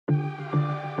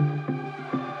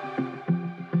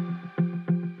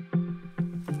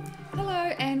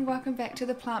back to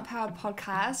the Plant Powered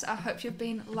Podcast. I hope you've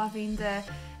been loving the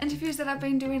interviews that I've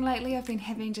been doing lately. I've been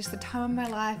having just the time of my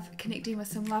life connecting with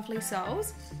some lovely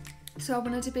souls. So I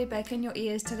wanted to be back in your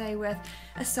ears today with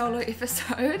a solo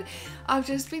episode. I've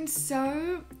just been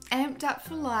so amped up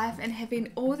for life and having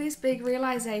all these big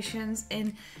realizations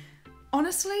in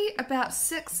honestly about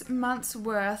 6 months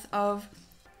worth of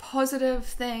positive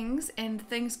things and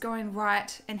things going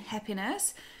right and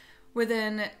happiness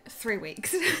within 3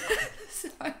 weeks. So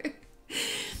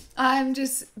I'm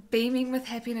just beaming with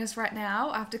happiness right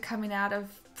now after coming out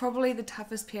of probably the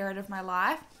toughest period of my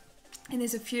life. And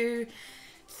there's a few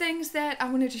things that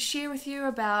I wanted to share with you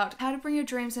about how to bring your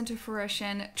dreams into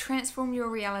fruition, transform your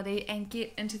reality, and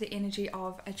get into the energy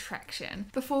of attraction.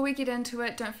 Before we get into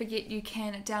it, don't forget you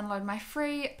can download my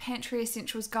free Pantry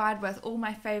Essentials guide with all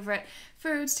my favorite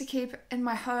foods to keep in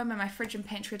my home and my fridge and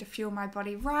pantry to fuel my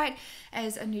body right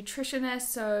as a nutritionist.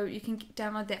 So you can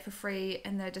download that for free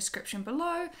in the description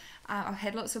below. I've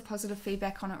had lots of positive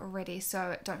feedback on it already,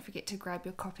 so don't forget to grab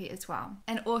your copy as well.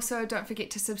 And also don't forget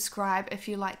to subscribe if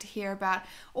you like to hear about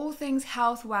all things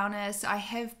health, wellness. I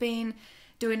have been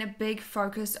doing a big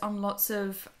focus on lots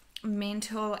of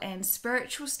mental and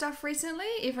spiritual stuff recently,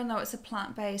 even though it's a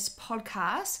plant-based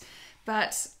podcast.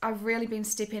 But I've really been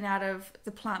stepping out of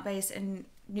the plant-based and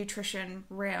nutrition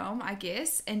realm, I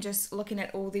guess, and just looking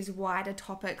at all these wider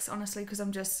topics, honestly, because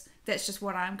that's just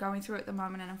what I'm going through at the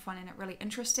moment and I'm finding it really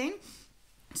interesting.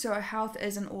 So health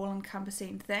is an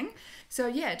all-encompassing thing. So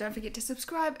yeah, don't forget to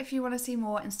subscribe if you want to see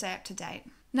more and stay up to date.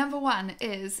 Number 1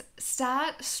 is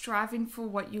start striving for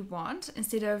what you want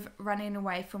instead of running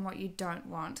away from what you don't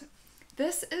want.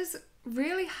 This is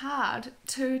really hard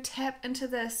to tap into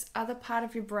this other part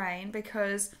of your brain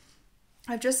because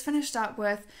I've just finished up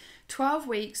with 12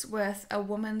 weeks with a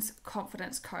woman's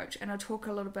confidence coach, and I'll talk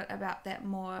a little bit about that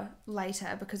more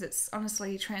later because it's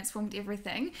honestly transformed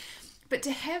everything. But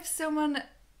to have someone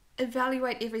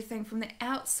evaluate everything from the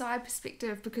outside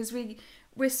perspective, because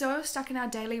we're so stuck in our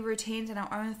daily routines and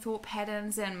our own thought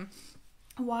patterns and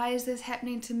why is this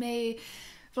happening to me,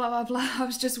 blah blah blah. I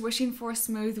was just wishing for a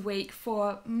smooth week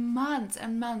for months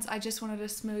and months. I just wanted a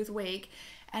smooth week,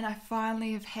 and I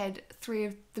finally have had 3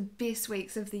 of the best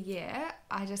weeks of the year.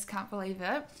 I just can't believe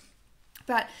it.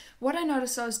 But what I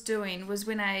noticed I was doing was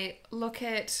when I look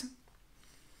at,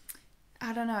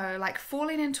 I don't know, like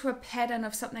falling into a pattern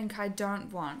of something I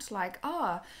don't want, like,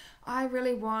 I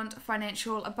really want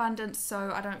financial abundance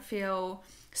so I don't feel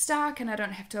stuck and I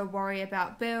don't have to worry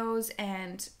about bills,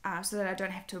 and so that I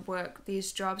don't have to work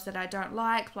these jobs that I don't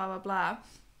like, blah blah blah.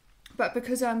 But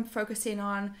because I'm focusing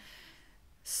on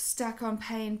stuck on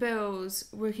paying bills,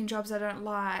 working jobs I don't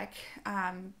like,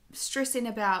 stressing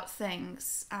about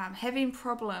things, having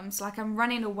problems, like I'm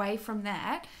running away from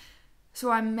that,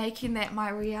 so I'm making that my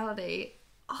reality.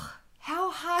 How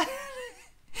hard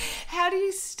how do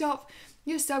you stop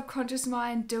your subconscious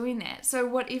mind doing that? So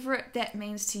whatever that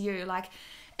means to you, like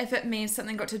if it means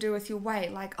something got to do with your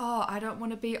weight, like, I don't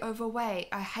want to be overweight,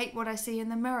 I hate what I see in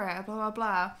the mirror, blah blah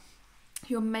blah,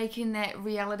 you're making that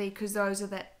reality because those are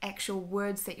the actual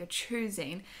words that you're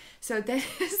choosing. So that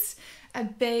is a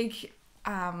big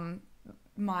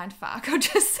mind fuck, I'll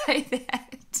just say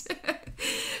that.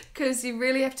 Because you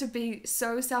really have to be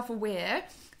so self-aware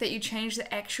that you change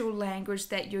the actual language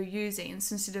that you're using.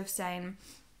 So instead of saying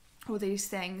all these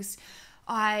things,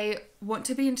 I want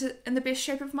to be in the best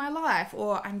shape of my life,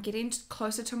 or I'm getting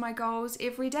closer to my goals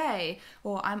every day,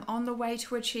 or I'm on the way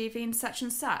to achieving such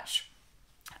and such.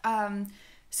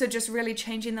 So just really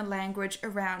changing the language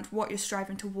around what you're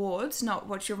striving towards, not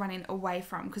what you're running away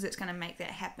from, because it's going to make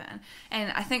that happen.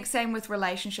 And I think same with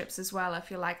relationships as well.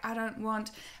 If you're like, I don't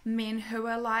want men who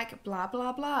are like blah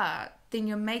blah blah, then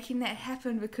you're making that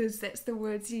happen because that's the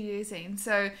words you're using.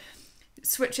 So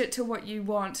switch it to what you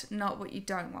want, not what you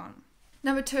don't want.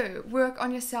 Number 2, work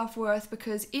on your self-worth,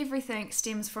 because everything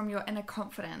stems from your inner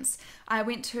confidence. I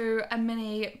went to a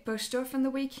mini bush tour from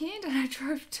the weekend and I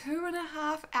drove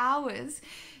 2.5 hours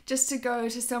just to go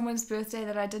to someone's birthday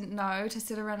that I didn't know, to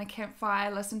sit around a campfire,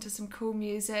 listen to some cool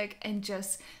music, and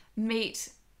just meet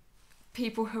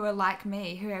people who are like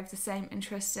me, who have the same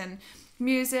interest in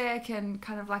music and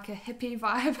kind of like a hippie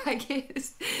vibe, I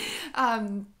guess.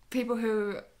 People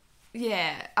who,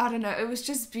 yeah, I don't know, it was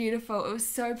just beautiful. It was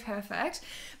so perfect.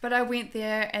 But I went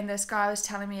there and this guy was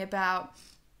telling me about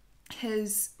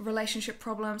his relationship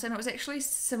problems, and it was actually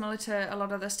similar to a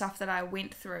lot of the stuff that I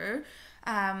went through.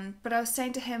 But I was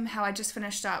saying to him how I just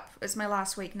finished up, it's my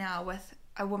last week now, with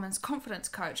a woman's confidence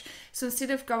coach. So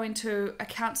instead of going to a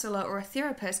counselor or a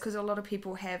therapist, because a lot of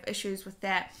people have issues with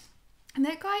that, And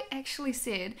that guy actually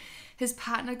said his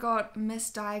partner got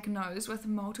misdiagnosed with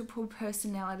multiple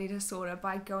personality disorder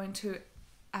by going to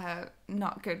a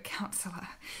not good counsellor.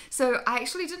 So I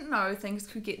actually didn't know things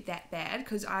could get that bad,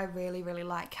 because I really, really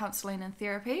like counselling and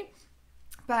therapy.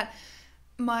 But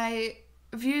my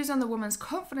views on the woman's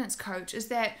confidence coach is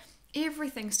that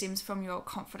everything stems from your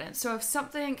confidence. So if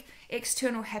something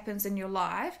external happens in your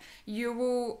life, you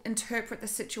will interpret the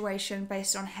situation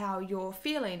based on how you're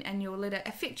feeling, and you'll let it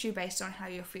affect you based on how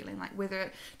you're feeling. Like whether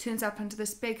it turns up into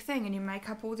this big thing and you make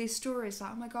up all these stories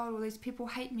like, oh my god, all these people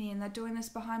hate me and they're doing this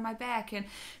behind my back and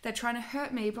they're trying to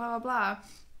hurt me, blah blah blah,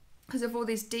 because of all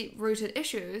these deep rooted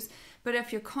issues. But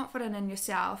if you're confident in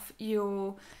yourself,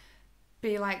 you'll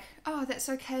be like, oh, that's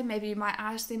okay. Maybe you might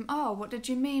ask them, oh, what did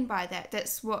you mean by that?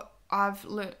 That's what I've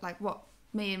learnt, like what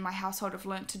me and my household have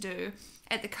learnt to do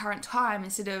at the current time.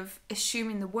 Instead of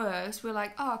assuming the worst, we're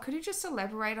like, oh, could you just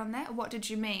elaborate on that? What did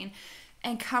you mean?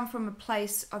 And come from a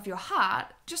place of your heart,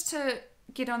 just to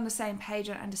get on the same page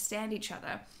and understand each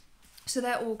other. So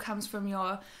that all comes from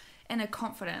your inner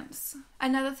confidence.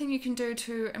 Another thing you can do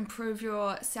to improve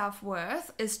your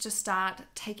self-worth is to start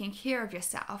taking care of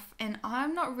yourself. And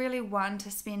I'm not really one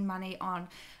to spend money on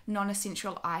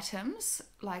non-essential items.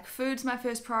 Like food's my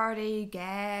first priority,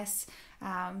 gas.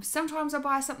 Sometimes I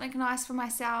buy something nice for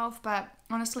myself, but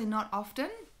honestly not often.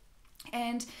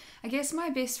 And I guess my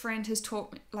best friend has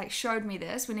showed me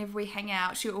this. Whenever we hang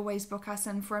out, she always book us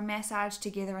in for a massage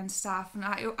together and stuff. And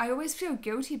I always feel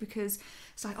guilty, because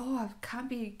it's like, oh, I can't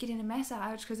be getting a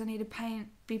massage because I need to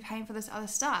be paying for this other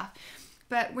stuff.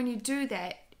 But when you do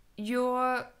that,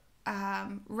 you're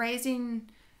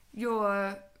raising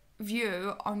your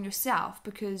view on yourself,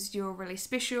 because you're really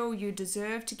special. You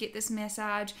deserve to get this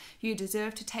massage. You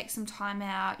deserve to take some time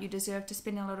out. You deserve to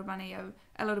spend a little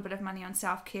bit of money on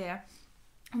self-care.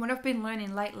 And what I've been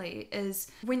learning lately is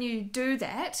when you do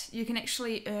that, you can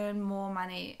actually earn more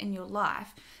money in your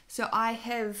life. So I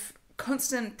have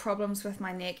constant problems with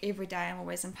my neck every day. I'm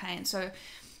always in pain. So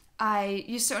I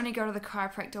used to only go to the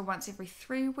chiropractor once every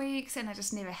 3 weeks, and it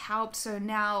just never helped. So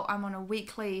now I'm on a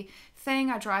weekly thing.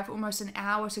 I drive almost an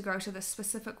hour to go to the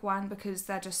specific one, because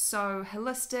they're just so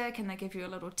holistic, and they give you a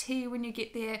little tea when you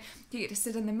get there. You get to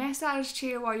sit in the massage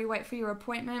chair while you wait for your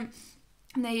appointment.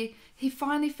 And he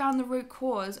finally found the root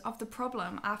cause of the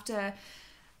problem after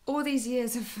all these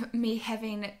years of me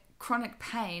having chronic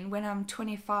pain when I'm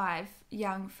 25,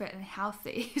 young, fit and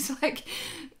healthy. It's like,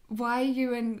 why are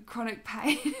you in chronic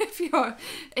pain if you're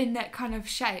in that kind of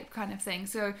shape, kind of thing?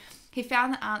 So he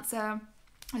found the answer.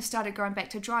 I started going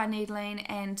back to dry needling,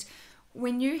 and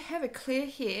when you have a clear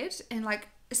head, and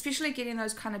especially getting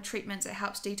those kind of treatments, it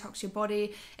helps detox your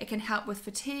body. It can help with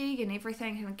fatigue and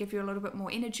everything. It can give you a little bit more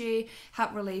energy,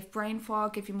 help relieve brain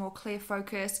fog, give you more clear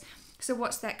focus. So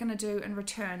what's that going to do in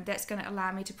return? That's going to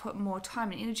allow me to put more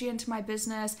time and energy into my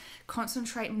business,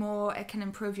 concentrate more. It can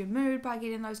improve your mood by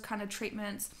getting those kind of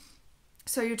treatments.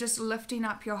 So you're just lifting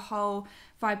up your whole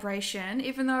vibration,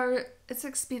 even though it's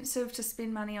expensive to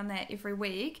spend money on that every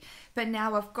week. But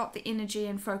now I've got the energy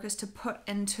and focus to put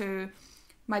into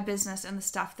my business and the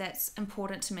stuff that's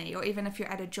important to me. Or even if you're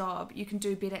at a job, you can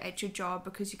do better at your job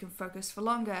because you can focus for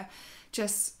longer.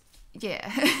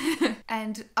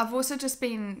 And I've also just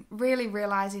been really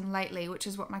realizing lately, which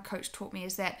is what my coach taught me,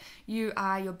 is that you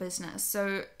are your business.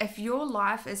 So if your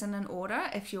life isn't in order,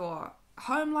 if your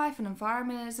home life and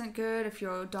environment isn't good, if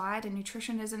your diet and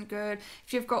nutrition isn't good,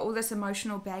 if you've got all this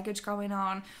emotional baggage going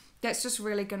on, that's just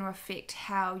really going to affect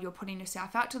how you're putting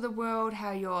yourself out to the world,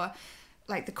 how you're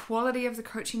the quality of the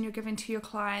coaching you're giving to your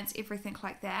clients, everything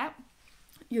like that,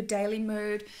 your daily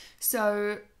mood.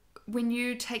 So when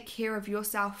you take care of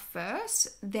yourself first,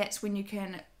 that's when you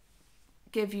can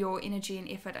give your energy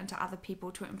and effort into other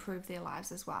people to improve their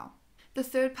lives as well. The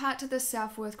third part to this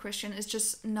self-worth question is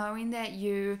just knowing that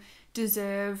you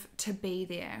deserve to be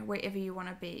there wherever you want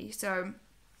to be. So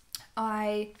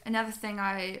another thing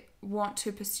I want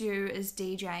to pursue is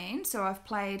DJing. So I've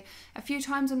played a few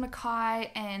times in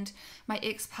Mackay, and my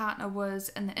ex-partner was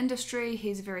in the industry.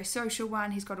 He's a very social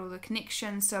one. He's got all the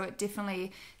connections, so it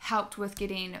definitely helped with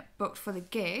getting booked for the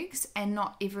gigs, and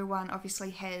not everyone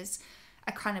obviously has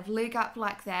a kind of leg up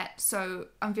like that. So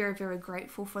I'm very, very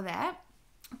grateful for that.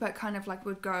 But kind of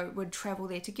we'd travel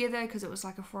there together because it was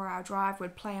like a 4-hour drive.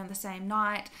 We'd play on the same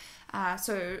night.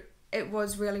 So it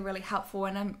was really, really helpful.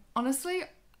 And I'm honestly,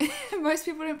 most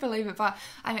people don't believe it, but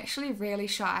I'm actually really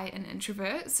shy and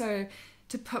introvert. So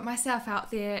to put myself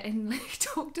out there and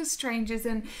talk to strangers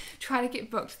and try to get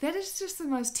booked, that is just the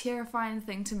most terrifying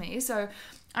thing to me. So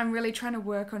I'm really trying to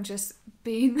work on just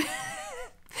being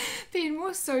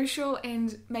more social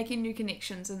and making new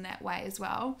connections in that way as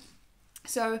well.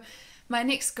 So my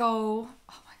next goal,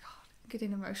 oh my God, I'm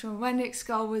getting emotional. My next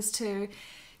goal was to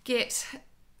get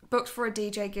booked for a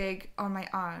DJ gig on my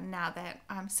own now that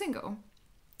I'm single.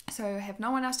 So have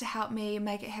no one else to help me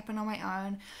make it happen on my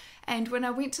own. And when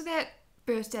I went to that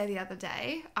birthday the other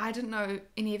day, I didn't know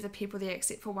any of the people there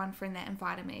except for one friend that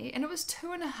invited me, and it was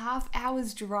 2.5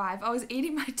 hours drive. I was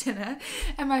eating my dinner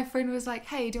and my friend was like,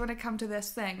 hey, do you want to come to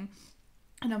this thing?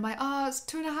 And I'm like, oh, it's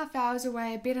 2.5 hours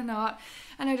away, I better not.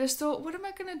 And I just thought, what am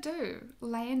I going to do?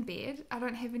 Lay in bed? I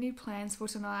don't have any plans for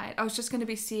tonight. I was just going to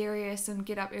be serious and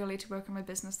get up early to work on my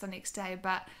business the next day.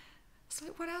 But it's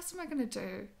like, what else am I going to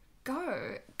do?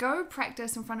 Go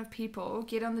practice in front of people,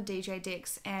 get on the DJ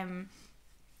decks and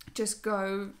just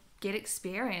go get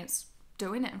experience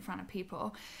doing it in front of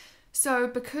people. So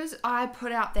because I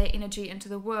put out that energy into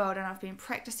the world and I've been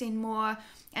practicing more,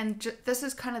 and this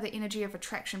is kind of the energy of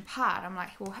attraction part, I'm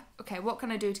like, well, okay, what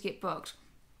can I do to get booked?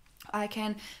 I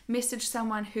can message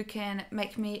someone who can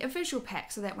make me a visual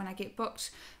pack so that when I get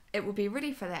booked, it will be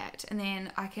ready for that. And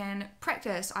then I can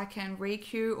practice, I can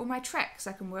re-cue all my tracks,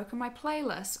 I can work on my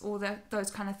playlist, all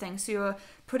those kind of things. So you're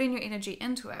putting your energy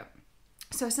into it.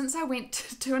 So since I went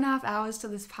 2.5 hours to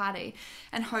this party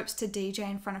in hopes to DJ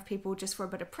in front of people just for a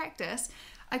bit of practice,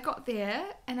 I got there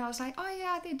and I was like, oh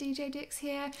yeah, there are DJ decks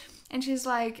here. And she's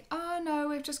like, oh no,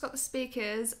 we've just got the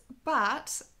speakers,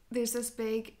 but there's this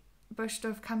big bush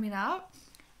stuff coming up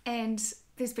and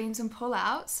there's been some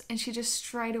pull-outs. And she just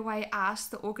straight away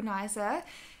asked the organizer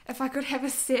if I could have a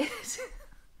set.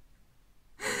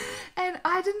 And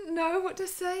I didn't know what to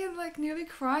say. I'm like nearly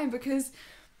crying because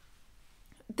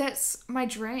that's my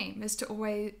dream,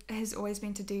 has always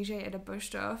been to DJ at a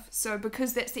bush off. So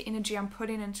because that's the energy I'm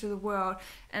putting into the world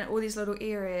and all these little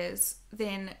areas,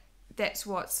 then that's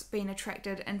what's been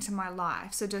attracted into my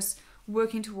life. So just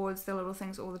working towards the little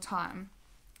things all the time.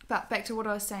 But back to what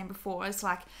I was saying before, it's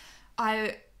like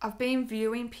I've been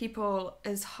viewing people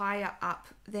as higher up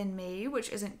than me, which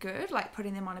isn't good, like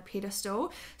putting them on a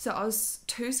pedestal. So I was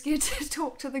too scared to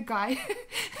talk to the guy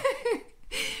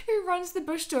who runs the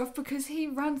bush off because he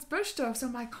runs bush off. So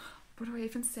I'm like, what do I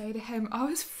even say to him? I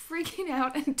was freaking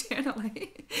out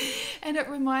internally. And it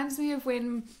reminds me of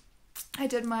when I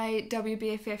did my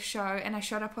WBFF show and I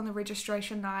showed up on the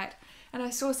registration night and I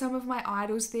saw some of my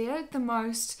idols there, the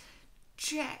most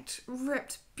jacked,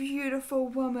 ripped, beautiful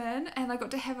woman, and I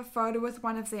got to have a photo with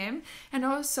one of them, and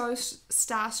I was so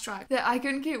starstruck that I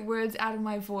couldn't get words out of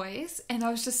my voice, and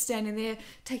I was just standing there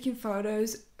taking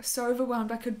photos, so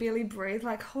overwhelmed I could barely breathe,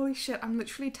 like holy shit, I'm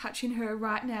literally touching her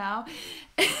right now.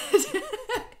 It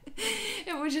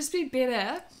would just be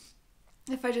better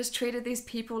if I just treated these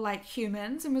people like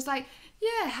humans and was like,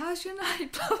 yeah, how's your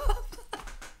night? Blah, blah, blah.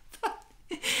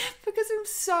 Because I'm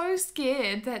so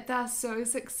scared that they're so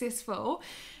successful,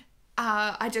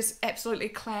 I just absolutely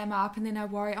clam up, and then I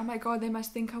worry, oh my god, they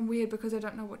must think I'm weird because I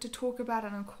don't know what to talk about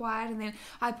and I'm quiet, and then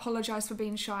I apologize for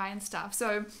being shy and stuff.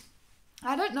 So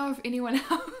I don't know if anyone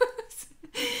else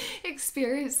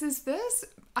experiences this.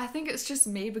 I think it's just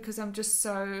me because I'm just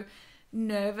so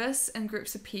nervous in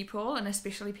groups of people, and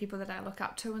especially people that I look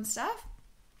up to and stuff.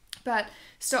 But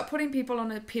stop putting people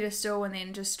on a pedestal and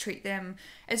then just treat them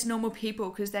as normal people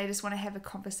because they just want to have a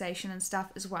conversation and stuff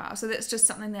as well. So that's just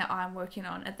something that I'm working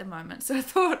on at the moment. So I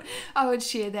thought I would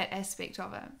share that aspect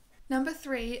of it. Number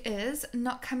 3 is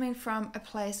not coming from a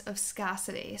place of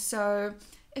scarcity. So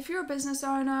if you're a business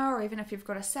owner, or even if you've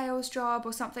got a sales job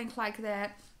or something like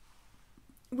that,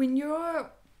 when you're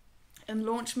in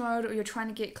launch mode or you're trying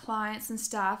to get clients and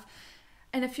stuff,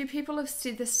 and a few people have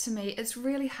said this to me, it's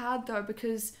really hard though,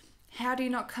 because how do you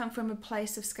not come from a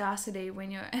place of scarcity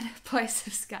when you're in a place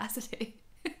of scarcity?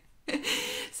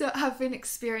 So I've been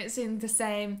experiencing the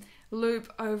same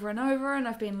loop over and over, and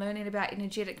I've been learning about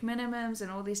energetic minimums and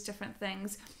all these different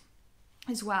things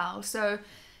as well. So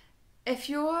if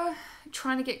you're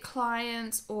trying to get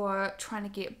clients or trying to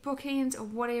get bookings or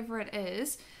whatever it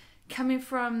is, coming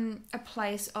from a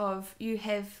place of you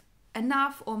have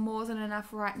enough or more than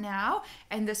enough right now,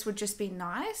 and this would just be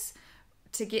nice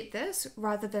to get this,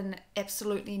 rather than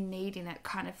absolutely needing it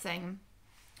kind of thing.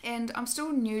 And I'm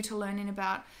still new to learning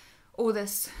about all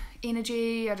this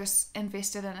energy. I just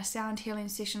invested in a sound healing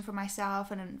session for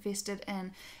myself and invested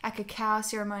in a cacao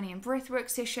ceremony and breathwork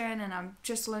session, and I'm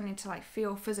just learning to like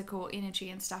feel physical energy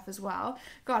and stuff as well.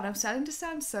 God, I'm starting to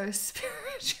sound so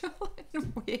spiritual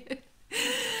and weird.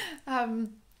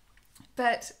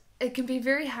 But it can be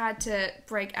very hard to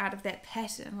break out of that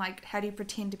pattern. Like, how do you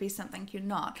pretend to be something you're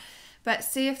not? But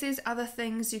see if there's other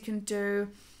things you can do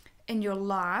in your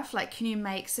life. Like, can you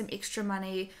make some extra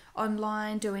money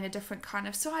online doing a different kind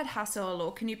of side hustle?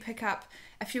 Or can you pick up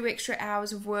a few extra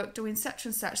hours of work doing such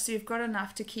and such, so you've got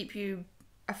enough to keep you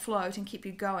afloat and keep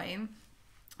you going,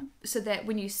 so that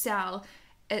when you sell,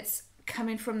 it's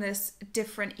coming from this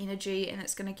different energy and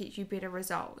it's going to get you better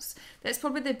results. That's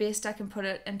probably the best I can put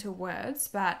it into words,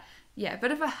 but yeah, a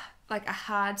bit of a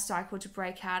hard cycle to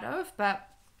break out of. But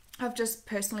I've just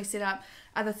personally set up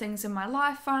other things in my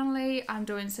life. Finally, I'm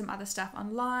doing some other stuff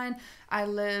online. I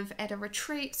live at a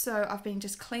retreat, so I've been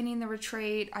just cleaning the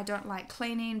retreat. I don't like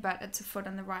cleaning, but it's a foot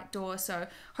in the right door, so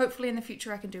hopefully in the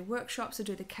future I can do workshops or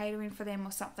do the catering for them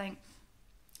or something.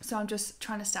 So I'm just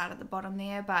trying to start at the bottom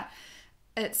there, but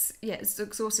it's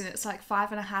exhausting. It's like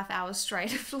 5.5 hours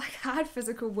straight of like hard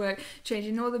physical work,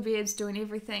 changing all the beds, doing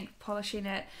everything, polishing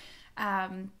it.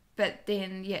 But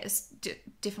then, yeah, it's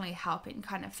definitely helping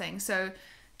kind of thing. So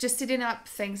just setting up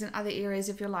things in other areas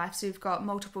of your life so you've got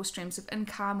multiple streams of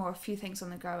income or a few things on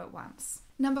the go at once.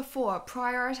 Number 4,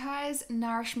 prioritize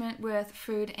nourishment with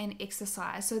food and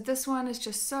exercise. So this one is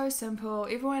just so simple.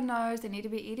 Everyone knows they need to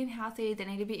be eating healthy, they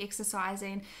need to be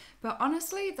exercising. But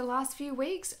honestly, the last few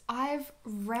weeks, I've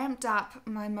ramped up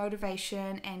my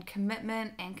motivation and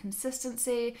commitment and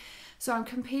consistency. So I'm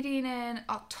competing in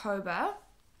October.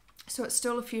 So it's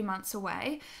still a few months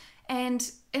away.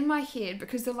 And in my head,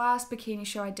 because the last bikini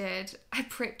show I did, I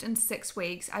prepped in 6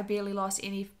 weeks. I barely lost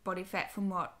any body fat from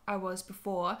what I was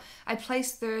before. I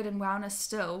placed 3rd in wellness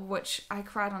still, which I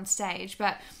cried on stage.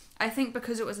 But I think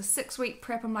because it was a 6-week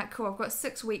prep, I'm like, cool, I've got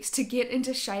 6 weeks to get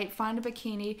into shape, find a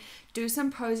bikini, do some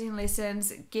posing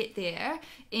lessons, get there,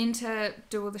 enter,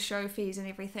 do all the show fees and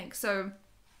everything. So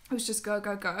it was just go,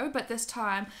 go, go. But this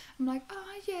time I'm like, oh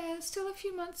yeah, it's still a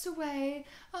few months away.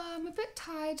 Oh, I'm a bit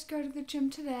tired to go to the gym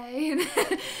today.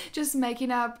 And just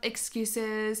making up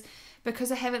excuses because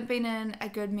I haven't been in a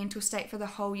good mental state for the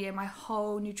whole year. My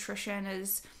whole nutrition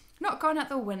is not gone out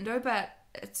the window, but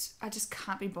I just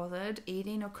can't be bothered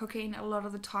eating or cooking a lot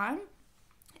of the time.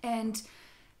 And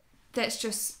that's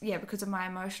just, yeah, because of my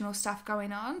emotional stuff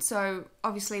going on. So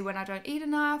obviously when I don't eat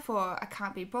enough or I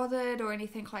can't be bothered or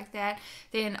anything like that,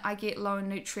 then I get low in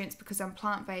nutrients. Because I'm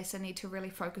plant-based, I need to really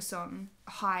focus on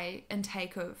high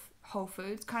intake of whole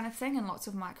foods kind of thing and lots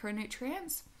of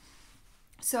micronutrients.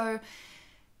 So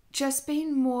just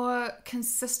being more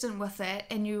consistent with it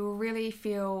and you will really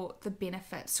feel the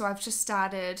benefits. So I've just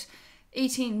started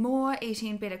eating more,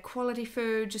 eating better quality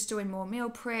food, just doing more meal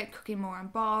prep, cooking more in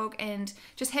bulk, and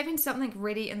just having something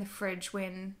ready in the fridge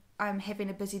when I'm having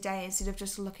a busy day, instead of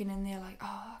just looking in there like, oh,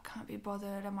 I can't be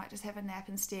bothered, I might just have a nap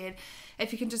instead.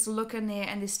 If you can just look in there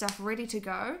and there's stuff ready to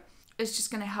go, it's just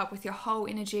going to help with your whole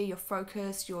energy, your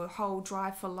focus, your whole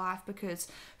drive for life, because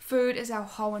food is our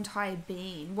whole entire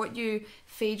being. What you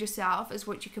feed yourself is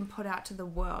what you can put out to the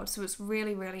world. So it's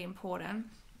really, really important.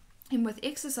 And with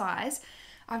exercise,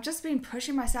 I've just been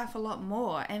pushing myself a lot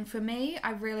more, and for me,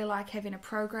 I really like having a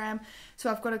program.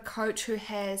 So I've got a coach who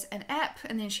has an app,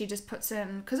 and then she just puts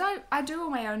in, because I do all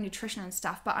my own nutrition and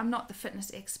stuff, but I'm not the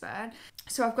fitness expert.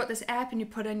 So I've got this app, and you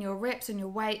put in your reps and your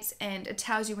weights, and it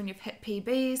tells you when you've hit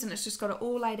PBs, and it's just got it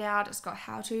all laid out. It's got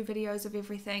how-to videos of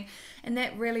everything, and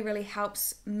that really, really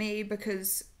helps me,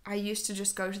 because I used to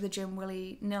just go to the gym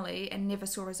willy-nilly and never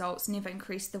saw results, never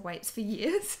increased the weights for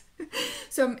years.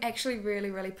 So I'm actually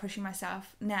really, really pushing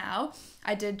myself now.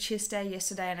 I did chest day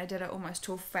yesterday and I did it almost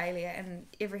to a failure, and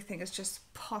everything is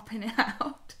just popping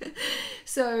out.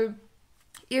 So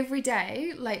every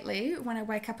day lately, when I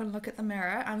wake up and look at the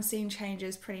mirror, I'm seeing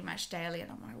changes pretty much daily,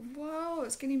 and I'm like, whoa,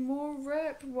 it's getting more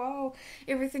ripped, whoa,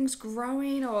 everything's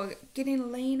growing or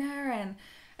getting leaner, and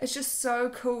it's just so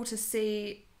cool to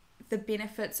see the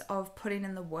benefits of putting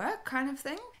in the work kind of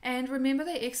thing. And remember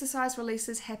that exercise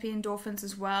releases happy endorphins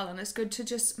as well, and it's good to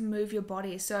just move your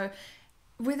body. So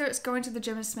whether it's going to the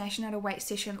gym and smashing out a weight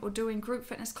session, or doing group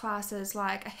fitness classes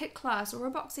like a HIIT class or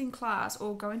a boxing class,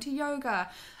 or going to yoga.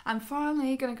 I'm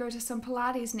finally going to go to some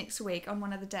Pilates next week on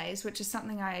one of the days, which is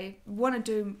something I want to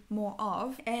do more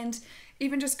of. And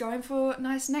even just going for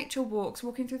nice nature walks,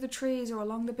 walking through the trees or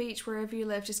along the beach, wherever you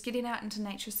live, just getting out into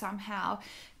nature somehow,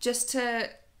 just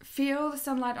to feel the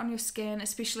sunlight on your skin,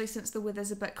 especially since the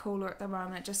weather's a bit cooler at the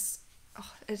moment.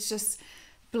 It's just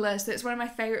bliss. It's one of my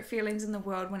favorite feelings in the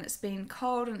world, when it's been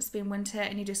cold and it's been winter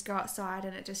and you just go outside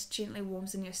and it just gently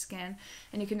warms in your skin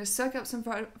and you can just soak up some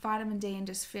vitamin D and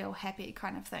just feel happy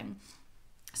kind of thing.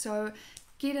 So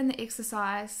get in the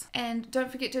exercise, and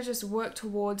don't forget to just work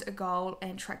towards a goal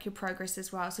and track your progress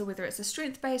as well. So whether it's a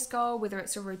strength-based goal, whether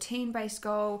it's a routine-based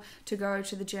goal to go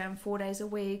to the gym 4 days a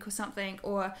week or something,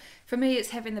 or for me it's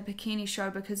having the bikini show,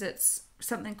 because it's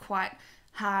something quite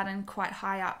hard and quite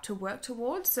high up to work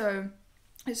towards. So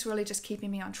it's really just keeping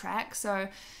me on track. So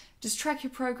just track your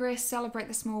progress, celebrate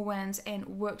the small wins, and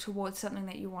work towards something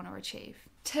that you want to achieve.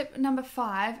 Tip number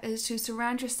 5 is to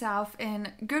surround yourself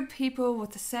in good people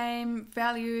with the same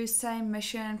values, same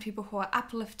mission, people who are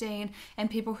uplifting, and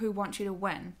people who want you to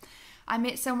win. I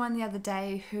met someone the other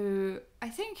day who, I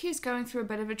think he's going through a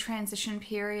bit of a transition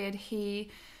period. He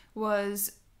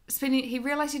realized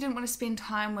he didn't want to spend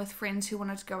time with friends who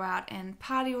wanted to go out and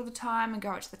party all the time and go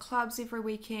out to the clubs every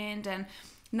weekend and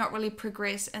not really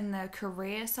progress in the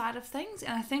career side of things.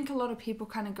 And I think a lot of people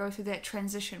kind of go through that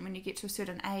transition when you get to a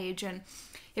certain age and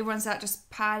everyone's out just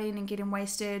partying and getting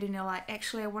wasted, and you're like,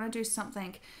 actually I want to do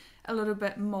something a little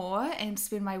bit more and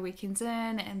spend my weekends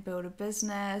in and build a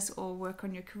business or work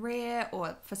on your career,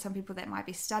 or for some people that might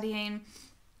be studying.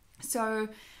 So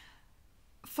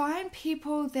find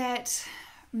people that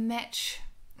match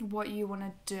what you want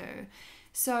to do.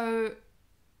 So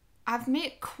I've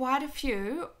met quite a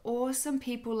few awesome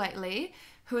people lately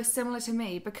who are similar to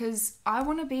me, because I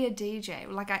want to be a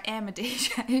DJ. Like, I am a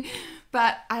DJ,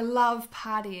 but I love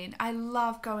partying. I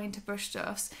love going to bush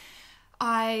stuffs.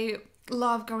 I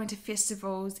love going to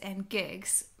festivals and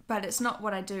gigs, but it's not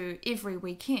what I do every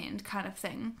weekend kind of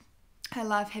thing. I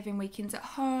love having weekends at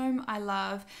home. I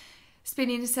love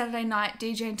spending a Saturday night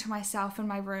DJing to myself in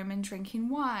my room and drinking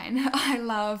wine. I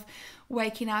love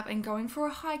waking up and going for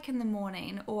a hike in the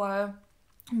morning, or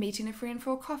meeting a friend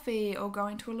for a coffee, or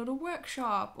going to a little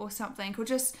workshop or something, or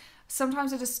just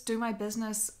sometimes I just do my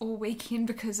business all weekend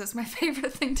because it's my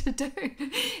favorite thing to do,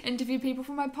 interview people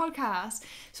for my podcast.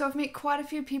 So I've met quite a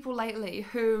few people lately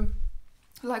who,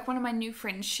 like one of my new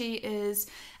friends, she is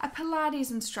a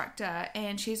Pilates instructor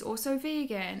and she's also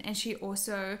vegan, and she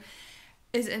also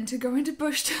is into going to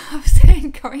bush stuffs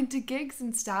and going to gigs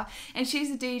and stuff, and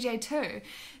she's a DJ too.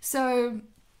 So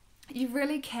you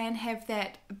really can have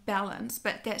that balance,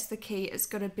 but that's the key. It's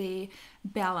got to be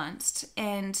balanced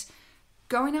and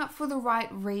going out for the right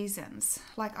reasons.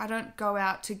 Like, I don't go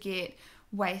out to get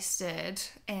wasted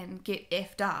and get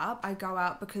effed up. I go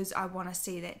out because I want to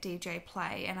see that DJ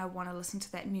play and I want to listen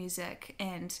to that music.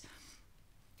 And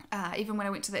even when I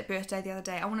went to that birthday the other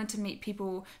day, I wanted to meet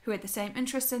people who had the same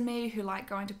interests in me, who like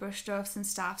going to bush stuffs and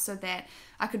stuff, so that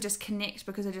I could just connect,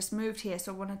 because I just moved here,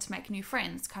 so I wanted to make new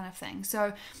friends kind of thing.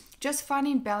 So just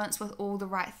finding balance with all the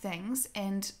right things,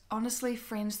 and honestly,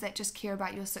 friends that just care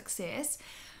about your success.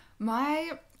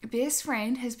 My best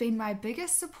friend has been my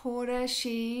biggest supporter.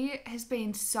 She has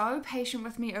been so patient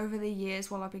with me over the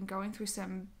years while I've been going through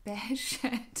some bad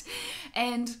shit,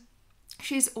 and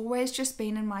she's always just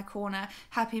been in my corner,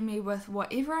 helping me with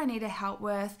whatever I need help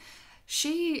with.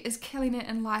 She is killing it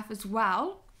in life as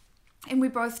well, and we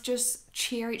both just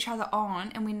cheer each other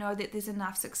on, and we know that there's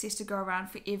enough success to go around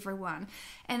for everyone.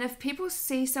 And if people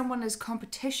see someone as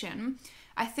competition,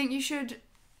 I think you should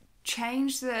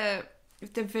change the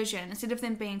vision. Instead of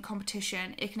them being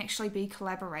competition, it can actually be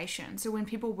collaboration. So when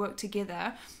people work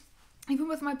together, even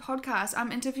with my podcast,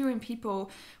 I'm interviewing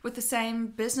people with the same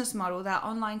business model. They're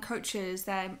online coaches,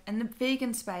 they're in the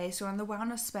vegan space or in the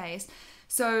wellness space.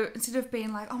 So instead of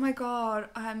being like, oh my God,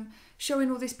 I'm showing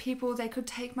all these people, they could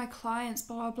take my clients,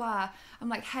 blah, blah, blah. I'm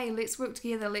like, hey, let's work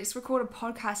together. Let's record a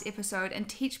podcast episode and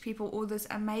teach people all this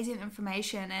amazing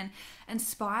information and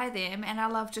inspire them. And I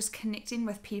love just connecting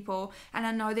with people. And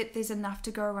I know that there's enough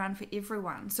to go around for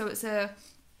everyone. So it's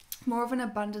more of an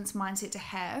abundance mindset to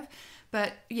have.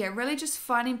 But yeah, really just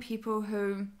finding people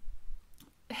who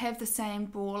have the same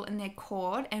ball in their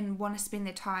court and want to spend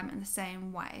their time in the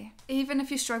same way. Even if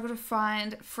you struggle to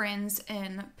find friends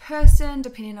in person,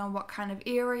 depending on what kind of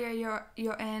area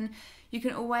you're in, you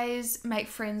can always make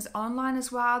friends online as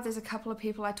well. There's a couple of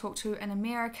people I talk to in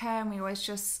America, and we always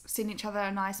just send each other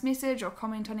a nice message or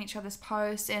comment on each other's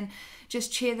posts and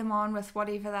just cheer them on with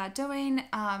whatever they're doing.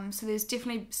 So there's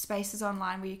definitely spaces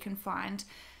online where you can find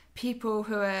people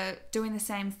who are doing the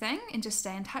same thing and just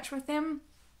stay in touch with them.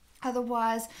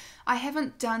 Otherwise, I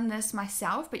haven't done this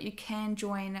myself, but you can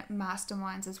join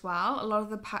masterminds as well. A lot of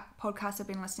the podcasts I've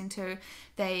been listening to,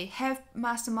 they have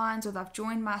masterminds or they've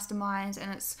joined masterminds,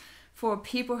 and it's for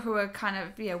people who are kind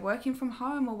of working from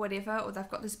home or whatever, or they've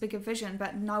got this bigger vision,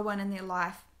 but no one in their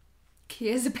life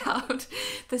cares about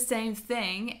the same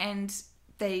thing, and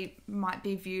they might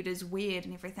be viewed as weird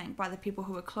and everything by the people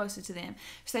who are closer to them.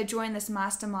 So they join this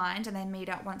mastermind and they meet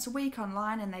up once a week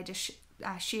online, and they just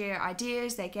share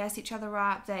ideas, they gas each other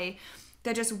up,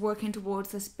 they're just working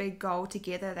towards this big goal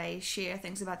together. They share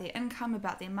things about their income,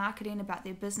 about their marketing, about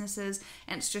their businesses,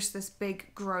 and it's just this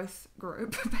big growth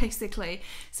group basically.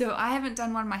 So I haven't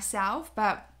done one myself,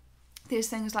 but there's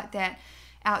things like that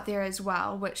out there as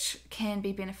well, which can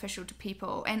be beneficial to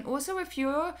people. And also, if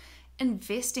you're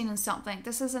investing in something,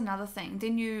 this is another thing,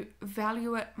 then you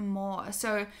value it more.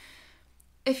 So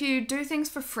if you do things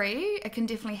for free, it can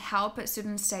definitely help at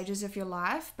certain stages of your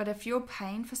life. But if you're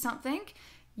paying for something,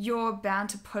 you're bound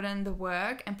to put in the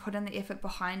work and put in the effort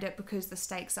behind it because the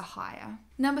stakes are higher.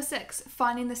 Number 6,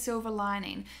 finding the silver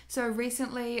lining. So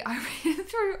recently I read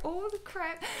through all the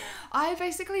crap. I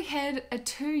basically had a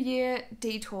 2-year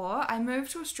detour. I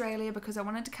moved to Australia because I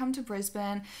wanted to come to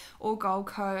Brisbane or Gold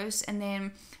Coast, and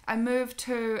then I moved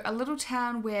to a little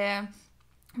town where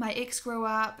my ex grew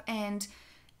up, and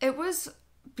it was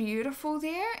beautiful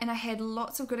there and I had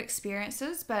lots of good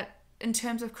experiences, but in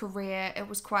terms of career, it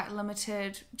was quite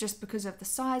limited just because of the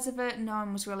size of it. No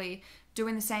one was really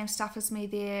doing the same stuff as me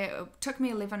there. It took me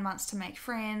 11 months to make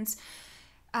friends.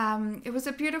 It was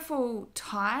a beautiful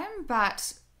time,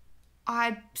 but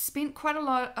I spent quite a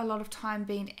lot of time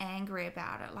being angry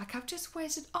about it. Like, I've just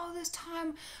wasted all this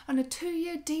time on a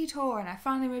 2-year detour, and I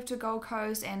finally moved to Gold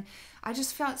Coast, and I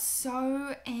just felt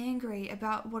so angry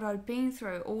about what I'd been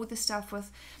through. All the stuff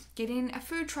with getting a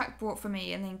food truck bought for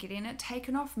me and then getting it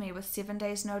taken off me with 7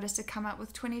 days notice to come up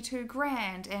with 22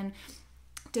 grand, and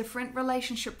different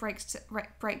relationship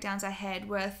breakdowns I had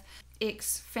with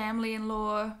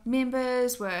ex-family-in-law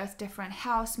members, with different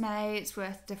housemates,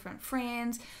 with different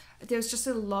friends. There was just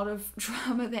a lot of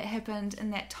drama that happened in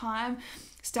that time.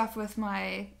 Stuff with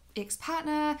my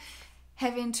ex-partner,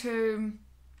 having to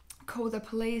call the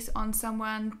police on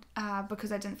someone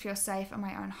because I didn't feel safe in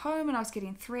my own home, and I was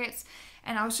getting threats,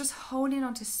 and I was just holding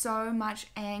on to so much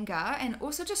anger, and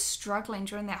also just struggling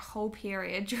during that whole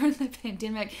period during the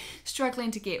pandemic, struggling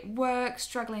to get work,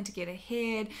 struggling to get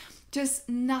ahead. Just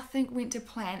nothing went to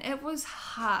plan. It was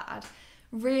hard,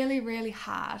 really, really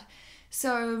hard.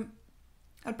 So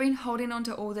I'd been holding on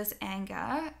to all this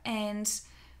anger, and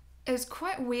it was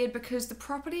quite weird because the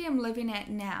property I'm living at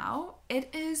now,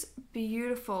 it is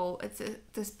beautiful. It's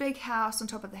this big house on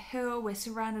top of the hill. We're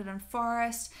surrounded in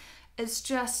forest. It's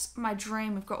just my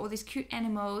dream. We've got all these cute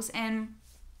animals, and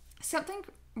something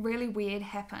really weird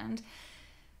happened.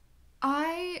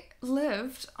 I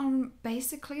lived on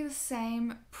basically the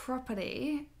same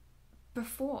property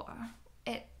before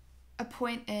at a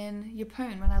point in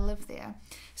Yeppoon when I lived there.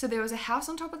 So there was a house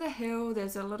on top of the hill,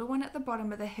 there's a little one at the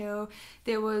bottom of the hill,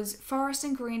 there was forest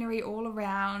and greenery all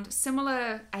around,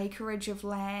 similar acreage of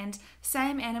land,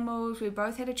 same animals. We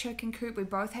both had a chicken coop, we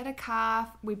both had a calf,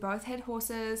 we both had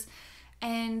horses,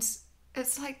 and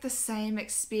it's like the same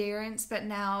experience, but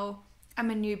now I'm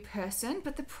a new person,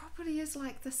 but the property is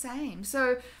like the same.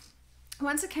 So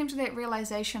once it came to that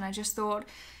realization, I just thought,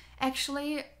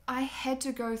 actually, I had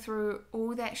to go through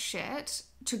all that shit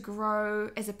to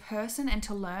grow as a person and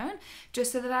to learn,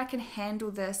 just so that I can handle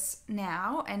this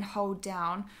now and hold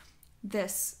down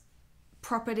this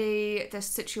property, this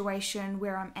situation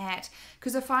where I'm at.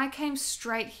 Because if I came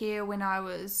straight here when I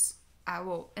was,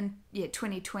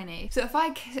 2020. So if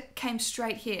I came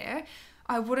straight here,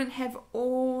 I wouldn't have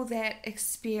all that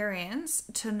experience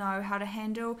to know how to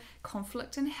handle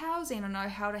conflict in housing, or know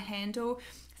how to handle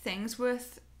things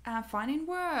with finding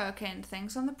work and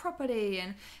things on the property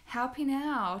and helping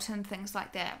out and things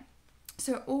like that.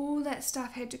 So all that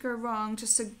stuff had to go wrong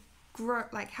just to grow,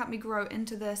 like help me grow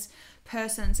into this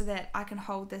person so that I can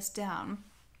hold this down.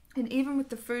 And even with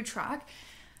the food truck,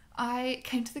 I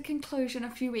came to the conclusion a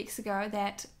few weeks ago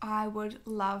that I would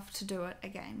love to do it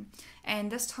again.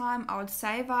 And this time I would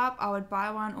save up, I would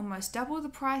buy one almost double the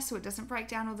price so it doesn't break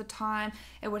down all the time.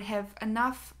 It would have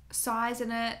enough size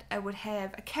in it, it would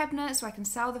have a cabinet so I can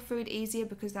sell the food easier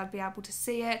because they'd be able to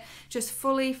see it, just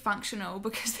fully functional,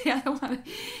 because the other one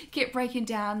kept breaking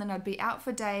down. Then I'd be out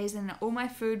for days and all my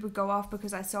food would go off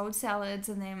because I sold salads,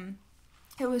 and then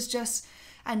it was just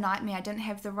a nightmare. I didn't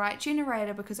have the right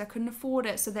generator because I couldn't afford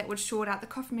it, so that would short out the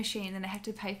coffee machine, and I had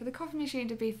to pay for the coffee machine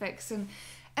to be fixed, and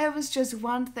it was just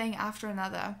one thing after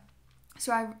another.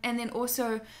 So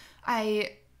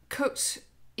I cooked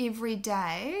every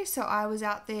day, so I was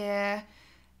out there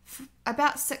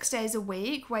about 6 days a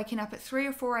week, waking up at 3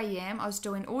 or 4 a.m. I was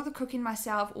doing all the cooking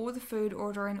myself, all the food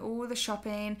ordering, all the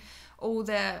shopping, all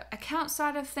the account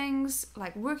side of things,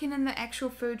 like working in the actual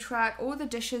food truck, all the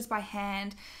dishes by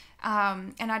hand,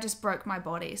 and I just broke my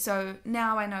body. So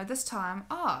now I know this time,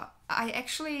 now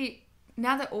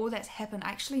that all that's happened, I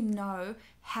actually know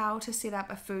how to set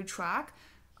up a food truck.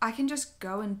 I can just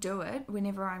go and do it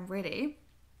whenever I'm ready.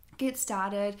 Get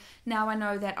started. Now I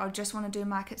know that I just want to do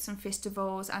markets and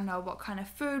festivals. I know what kind of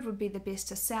food would be the best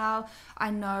to sell. I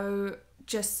know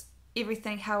just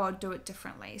everything, how I'll do it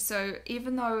differently. So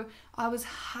even though I was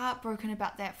heartbroken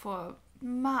about that for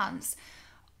months,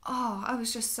 oh, I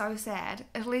was just so sad.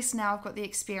 At least now I've got the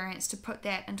experience to put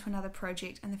that into another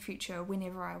project in the future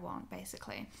whenever I want,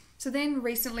 basically. So then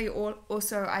recently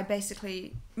also I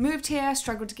basically moved here,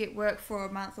 struggled to get work for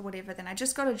a month or whatever. Then I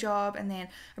just got a job, and then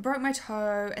I broke my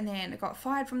toe, and then I got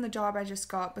fired from the job I just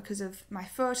got because of my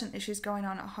foot and issues going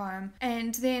on at home.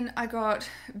 And then I got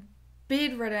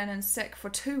bedridden and sick for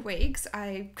 2 weeks.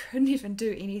 I couldn't even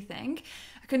do anything.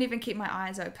 I couldn't even keep my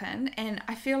eyes open. And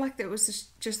I feel like that was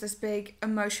just this big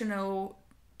emotional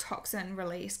toxin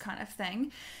release kind of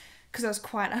thing because I was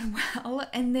quite unwell.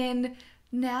 And then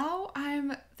now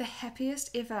I'm the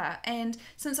happiest ever. And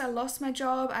since I lost my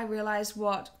job, I realized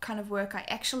what kind of work I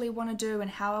actually want to do and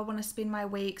how I want to spend my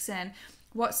weeks and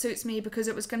what suits me, because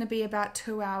it was going to be about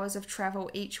 2 hours of travel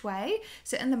each way.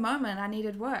 So in the moment I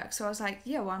needed work. So I was like,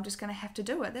 yeah, well, I'm just going to have to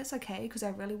do it. That's okay because I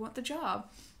really want the job.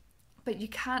 But you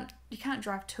can't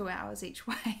drive 2 hours each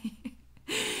way,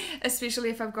 especially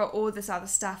if I've got all this other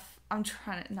stuff. I'm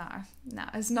trying to, no,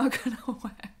 it's not going to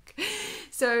work.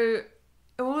 So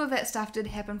all of that stuff did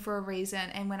happen for a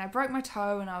reason. And when I broke my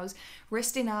toe and I was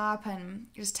resting up and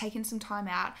just taking some time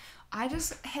out, I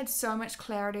just had so much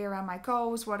clarity around my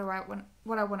goals, what I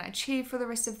want to achieve for the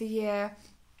rest of the year,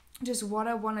 just what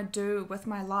I want to do with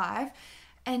my life.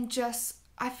 And just,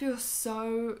 I feel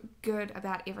so good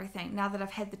about everything now that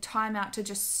I've had the time out to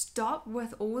just stop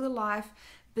with all the life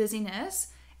busyness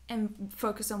and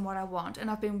focus on what I want.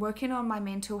 And I've been working on my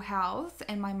mental health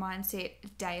and my mindset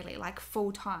daily, like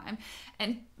full time.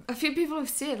 And a few people have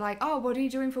said like, oh, what are you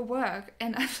doing for work?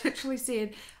 And I've literally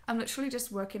said, I'm literally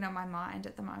just working on my mind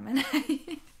at the moment,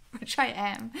 which I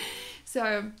am.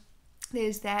 So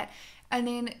there's that. And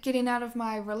then getting out of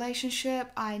my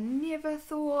relationship, I never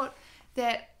thought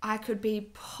that I could be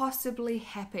possibly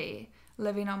happy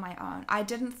living on my own. I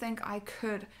didn't think I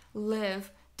could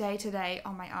live day to day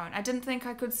on my own. I didn't think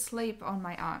I could sleep on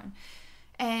my own.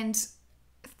 And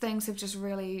things have just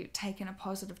really taken a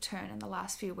positive turn in the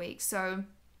last few weeks. So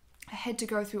I had to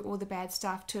go through all the bad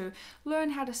stuff to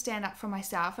learn how to stand up for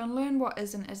myself and learn what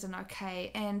isn't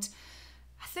okay. And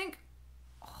I think,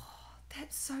 oh,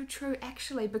 that's so true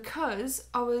actually, because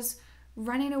I was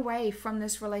running away from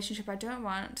this relationship I don't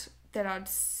want that I'd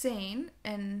seen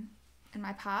in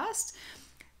my past.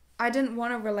 I didn't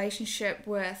want a relationship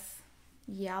with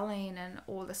yelling and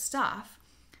all the stuff.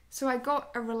 So I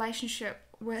got a relationship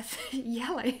with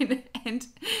yelling and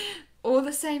all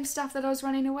the same stuff that I was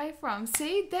running away from.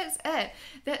 See, that's it.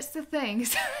 That's the thing.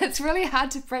 So it's really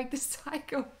hard to break the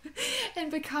cycle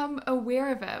and become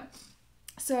aware of it.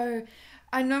 So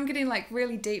I know I'm getting like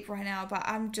really deep right now, but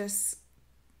I'm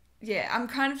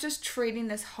kind of just treating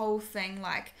this whole thing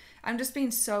like I'm just being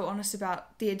so honest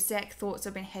about the exact thoughts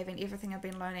I've been having, everything I've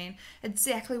been learning,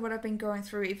 exactly what I've been going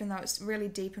through, even though it's really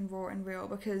deep and raw and real,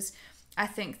 because I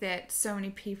think that so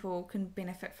many people can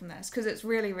benefit from this because it's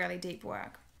really, really deep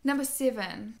work. Number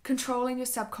 7, controlling your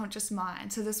subconscious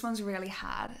mind. So this one's really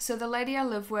hard. So the lady I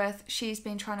live with, she's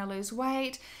been trying to lose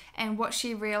weight, and what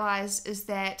she realized is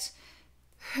that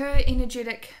her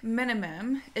energetic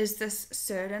minimum is this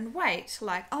certain weight.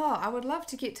 Like, oh, I would love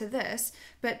to get to this,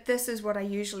 but this is what I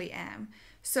usually am.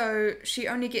 So she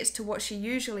only gets to what she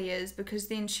usually is because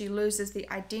then she loses the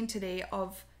identity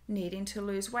of needing to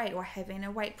lose weight or having a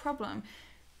weight problem.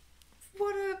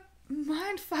 What a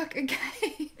mindfuck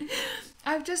again.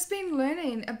 I've just been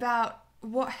learning about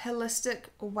what holistic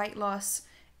weight loss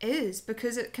is,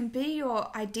 because it can be your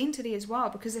identity as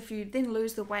well, because if you then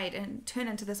lose the weight and turn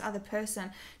into this other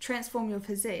person, transform your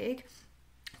physique,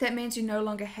 that means you no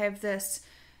longer have this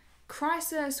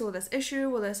crisis or this issue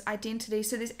or this identity.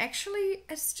 So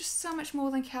it's just so much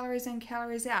more than calories in,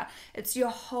 calories out. It's your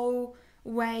whole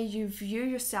way you view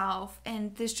yourself,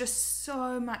 and there's just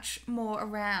so much more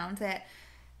around that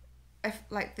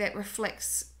that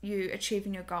reflects you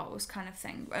achieving your goals kind of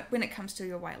thing when it comes to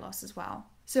your weight loss as well.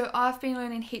 So I've been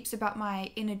learning heaps about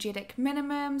my energetic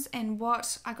minimums, and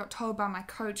what I got told by my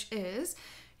coach is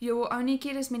you will only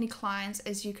get as many clients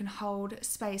as you can hold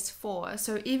space for.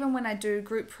 So even when I do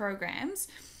group programs,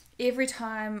 every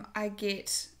time I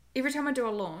do a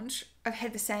launch, I've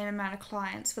had the same amount of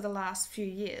clients for the last few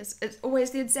years. It's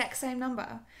always the exact same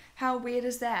number. How weird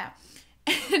is that?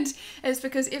 And it's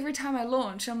because every time I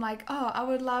launch, I'm like, oh, I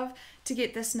would love to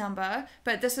get this number,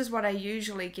 but this is what I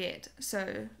usually get.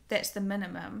 So that's the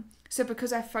minimum. So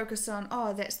because I focus on,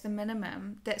 oh, that's the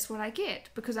minimum, that's what I get,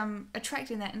 because I'm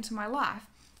attracting that into my life.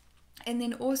 And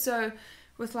then also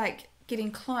with like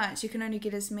getting clients, you can only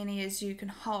get as many as you can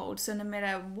hold. So no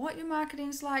matter what your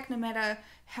marketing's like, no matter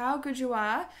how good you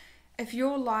are, if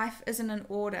your life isn't in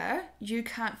order, you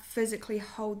can't physically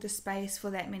hold the space for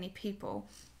that many people.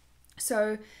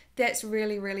 So that's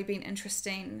really, really been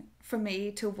interesting for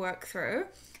me to work through.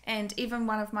 And even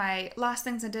one of my last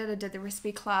things I did the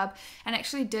recipe club, and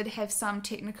actually did have some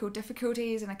technical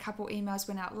difficulties, and a couple emails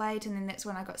went out late, and then that's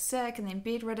when I got sick and then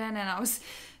bedridden, and I was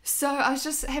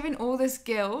just having all this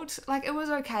guilt. Like, it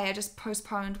was okay, I just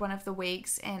postponed one of the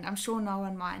weeks, and I'm sure no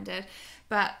one minded,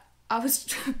 but I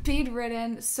was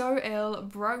bedridden, so ill,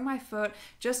 broke my foot,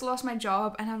 just lost my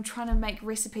job, and I'm trying to make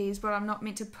recipes, but I'm not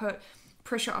meant to put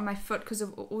pressure on my foot because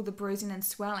of all the bruising and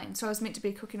swelling. So I was meant to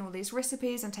be cooking all these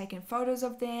recipes and taking photos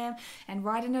of them and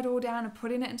writing it all down and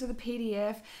putting it into the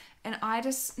PDF, and I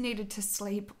just needed to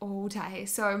sleep all day.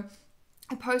 So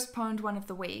I postponed one of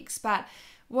the weeks, but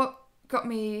what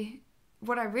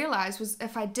I realized was,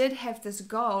 if I did have this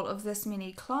goal of this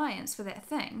many clients for that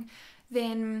thing,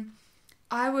 then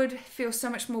I would feel so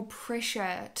much more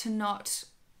pressure to not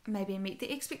maybe meet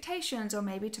the expectations, or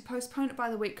maybe to postpone it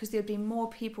by the week, because there'd be more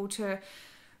people to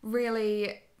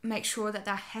really make sure that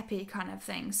they're happy, kind of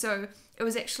thing. So it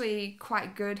was actually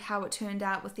quite good how it turned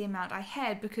out with the amount I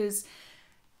had, because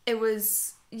it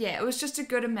was just a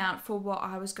good amount for what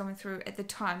I was going through at the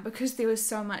time, because there was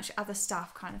so much other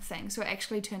stuff, kind of thing. So it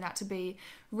actually turned out to be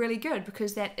really good,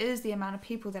 because that is the amount of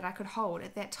people that I could hold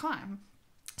at that time.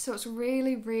 So it's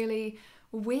really, really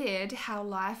weird how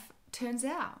life turns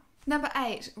out. Number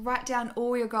 8, write down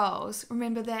all your goals.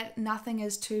 Remember that nothing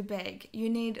is too big. You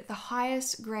need the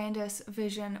highest, grandest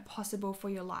vision possible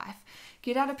for your life.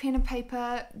 Get out a pen and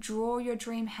paper, draw your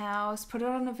dream house, put it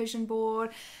on a vision board.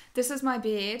 This is my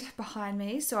bed behind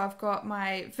me, so I've got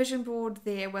my vision board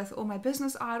there with all my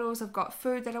business idols. I've got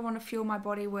food that I want to fuel my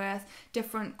body with,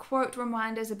 different quote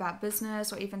reminders about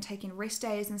business, or even taking rest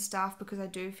days and stuff, because I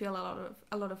do feel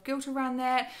a lot of guilt around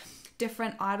that.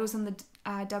 Different idols in the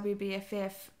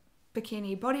WBFF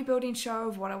bikini bodybuilding show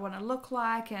of what I want to look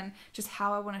like and just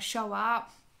how I want to show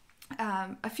up.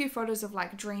 A few photos of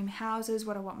like dream houses,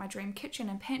 what I want my dream kitchen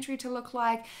and pantry to look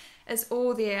like. It's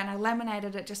all there, and I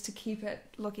laminated it just to keep it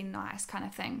looking nice, kind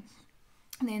of thing.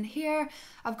 And then here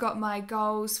I've got my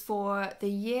goals for the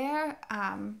year,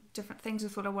 different things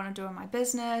with what I want to do in my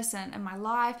business and in my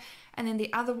life. And then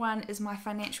the other one is my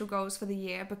financial goals for the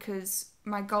year, because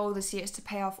my goal this year is to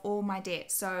pay off all my debt.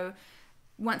 So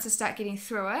once I start getting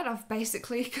through it, I've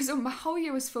basically, because my whole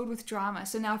year was filled with drama,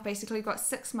 so now I've basically got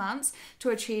 6 months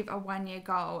to achieve a 1-year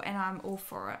goal, and I'm all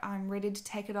for it. I'm ready to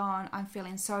take it on. I'm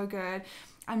feeling so good.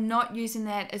 I'm not using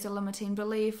that as a limiting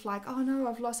belief, like, oh no,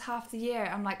 I've lost half the year.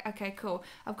 I'm like, okay, cool.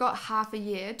 I've got half a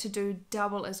year to do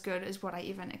double as good as what I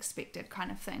even expected,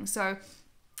 kind of thing. So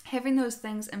having those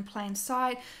things in plain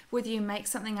sight, whether you make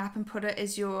something up and put it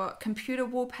as your computer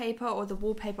wallpaper or the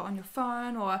wallpaper on your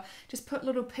phone, or just put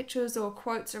little pictures or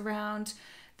quotes around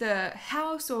the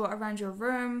house or around your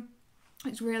room,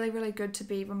 it's really, really good to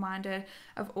be reminded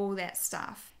of all that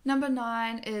stuff. Number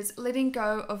 9 is letting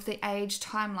go of the age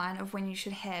timeline of when you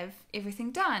should have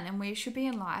everything done and where you should be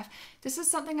in life. This is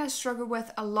something I struggle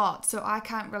with a lot, so I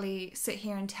can't really sit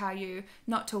here and tell you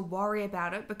not to worry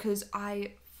about it, because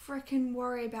I freaking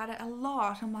worry about it a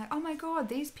lot. I'm like, oh my god,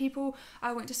 these people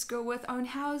I went to school with own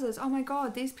houses. Oh my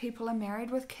god, these people are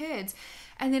married with kids.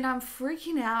 And then I'm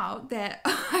freaking out that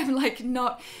I'm like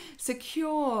not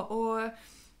secure, or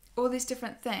all these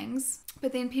different things.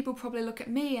 But then people probably look at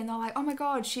me and they're like, oh my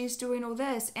god, she's doing all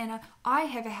this, and I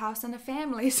have a house and a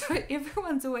family. So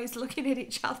everyone's always looking at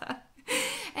each other.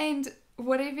 And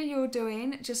whatever you're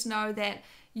doing, just know that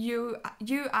you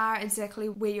are exactly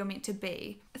where you're meant to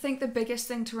be. I think the biggest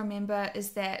thing to remember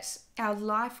is that our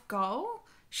life goal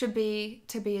should be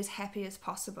to be as happy as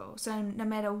possible. So no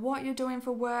matter what you're doing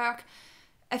for work,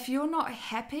 if you're not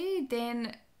happy,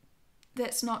 then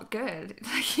that's not good.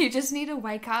 Like, you just need to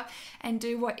wake up and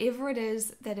do whatever it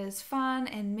is that is fun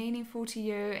and meaningful to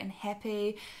you and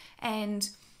happy. And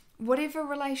whatever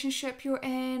relationship you're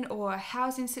in or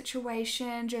housing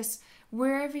situation, just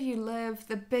wherever you live,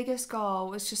 the biggest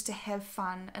goal is just to have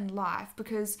fun in life,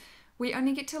 because we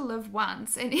only get to live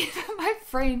once. And even my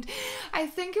friend, I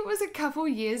think it was a couple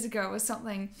years ago or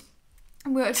something,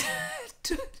 we were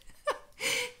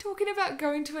talking about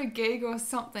going to a gig or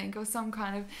something, or some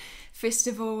kind of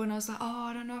festival, and I was like, oh,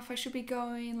 I don't know if I should be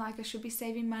going, like I should be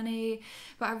saving money,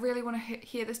 but I really want to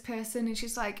hear this person. And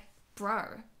she's like,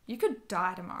 bro, you could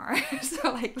die tomorrow.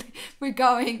 So like, we're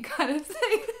going, kind of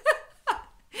thing.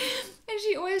 And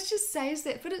she always just says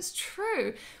that, but it's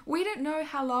true. We don't know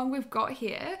how long we've got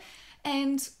here.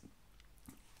 And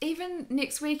even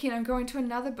next weekend, I'm going to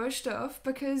another bush stuff,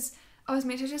 because I was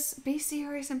meant to just be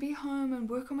serious and be home and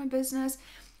work on my business.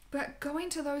 But going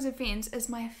to those events is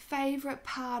my favorite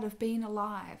part of being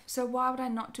alive. So why would I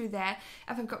not do that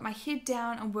if I've got my head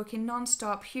down and working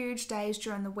non-stop, huge days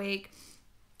during the week,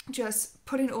 just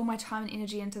putting all my time and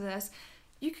energy into this?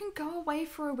 you can go away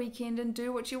for a weekend and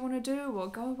do what you want to do, or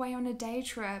go away on a day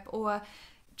trip, or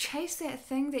chase that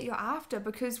thing that you're after,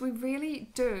 because we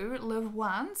really do live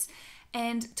once.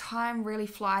 And time really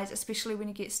flies, especially when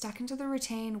you get stuck into the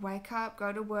routine. Wake up,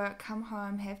 go to work, come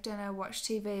home, have dinner, watch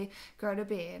TV, go to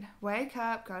bed. Wake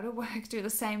up, go to work, do the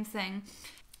same thing.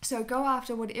 So go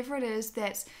after whatever it is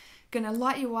that's going to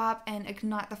light you up and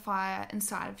ignite the fire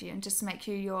inside of you and just make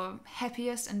you your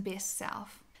happiest and best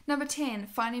self. Number 10,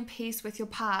 finding peace with your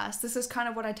past. This is kind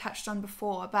of what I touched on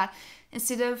before, but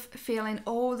instead of feeling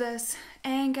all this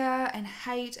anger and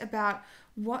hate about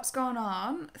what's going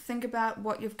on, think about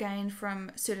what you've gained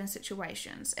from certain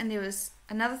situations. And there was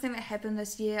another thing that happened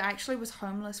this year. I actually was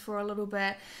homeless for a little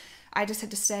bit. I just had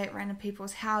to stay at random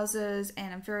people's houses,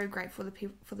 and I'm very grateful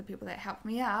for the people that helped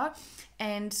me out.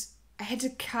 And I had to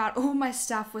cart all my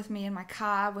stuff with me in my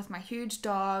car with my huge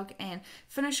dog and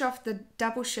finish off the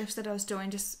double shifts that I was doing,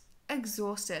 just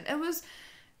exhausted. It was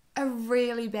a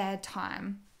really bad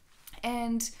time.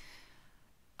 And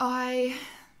a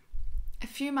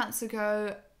few months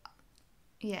ago,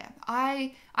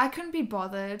 I couldn't be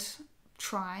bothered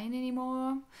trying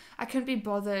anymore. I couldn't be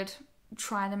bothered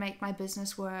trying to make my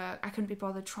business work. I couldn't be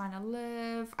bothered trying to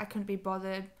live. I couldn't be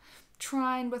bothered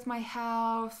trying with my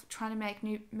health, trying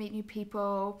to meet new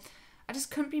people. I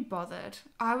just couldn't be bothered.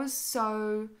 I was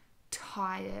so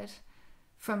tired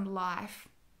from life.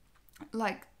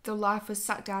 Like, the life was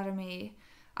sucked out of me.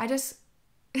 I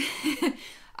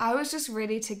was just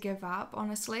ready to give up,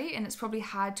 honestly, and it's probably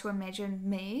hard to imagine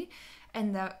me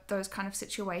in those kind of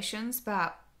situations,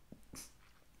 but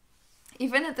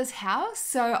even at this house,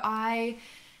 so I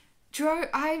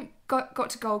got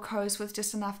to Gold Coast with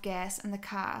just enough gas in the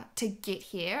car to get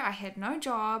here. I had no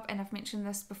job, and I've mentioned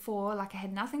this before, like I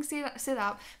had nothing set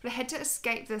up, but I had to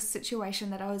escape this situation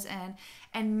that I was in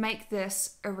and make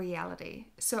this a reality.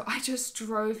 So I just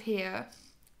drove here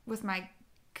with my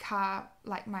car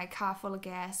full of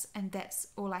gas, and that's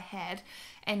all I had.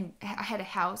 And I had a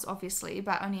house, obviously,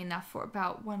 but only enough for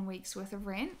about 1 week's worth of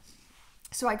rent.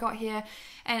 So I got here,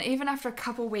 and even after a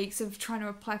couple weeks of trying to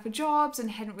apply for jobs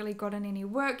and hadn't really gotten any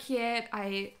work yet,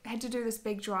 I had to do this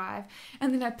big drive.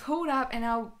 And then I pulled up, and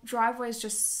our driveway is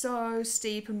just so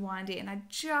steep and windy, and I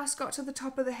just got to the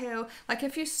top of the hill. Like,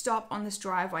 if you stop on this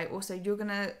driveway also, you're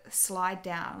gonna slide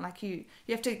down. Like, you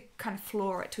have to kind of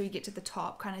floor it till you get to the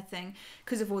top, kind of thing,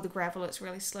 because of all the gravel. It's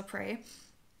really slippery.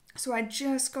 So I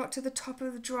just got to the top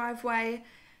of the driveway,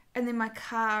 and then my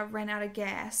car ran out of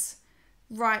gas,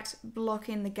 right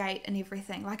blocking the gate and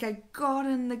everything. Like, I got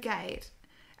in the gate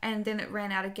and then it ran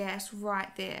out of gas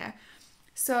right there.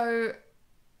 So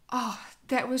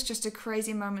that was just a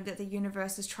crazy moment that the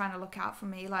universe is trying to look out for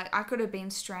me. Like, I could have been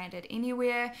stranded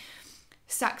anywhere.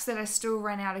 Sucks that I still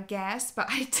ran out of gas, but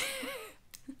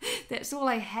that's all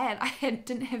I had.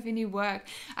 Didn't have any work.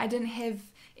 I didn't have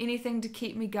anything to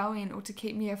keep me going or to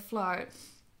keep me afloat.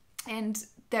 And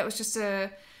that was just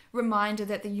a reminder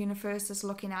that the universe is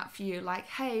looking out for you. Like,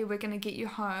 hey, we're going to get you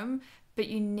home, but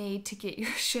you need to get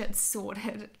your shit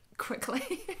sorted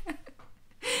quickly.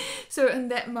 So in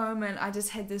that moment, I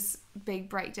just had this big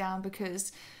breakdown,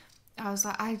 because I was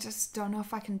like, I just don't know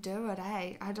if I can do it,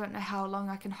 eh? I don't know how long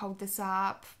I can hold this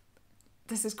up.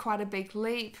 This is quite a big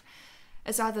leap.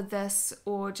 It's either this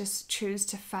or just choose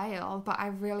to fail, but I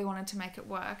really wanted to make it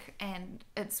work, and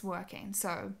it's working.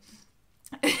 So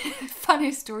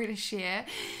funny story to share.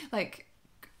 Like,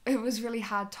 it was really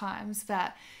hard times,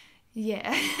 but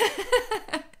yeah.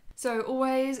 So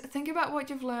always think about what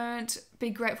you've learned. Be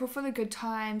grateful for the good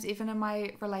times. Even in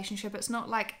my relationship, it's not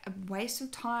like a waste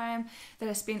of time that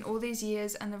I spent all these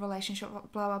years in the relationship,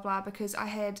 blah blah blah, because I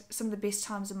had some of the best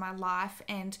times in my life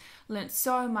and learned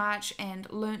so much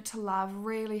and learned to love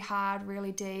really hard,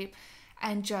 really deep,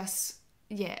 and just,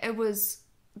 yeah,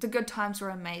 the good times were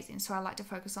amazing. So I like to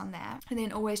focus on that. And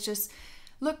then always just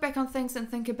look back on things and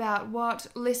think about what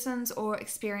lessons or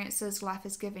experiences life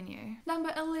has given you.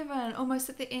 Number 11, almost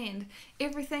at the end.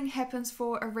 Everything happens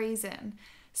for a reason.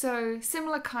 So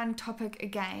similar kind of topic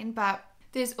again, but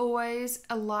there's always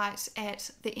a light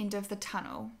at the end of the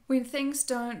tunnel. When things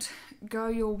don't go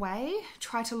your way,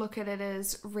 try to look at it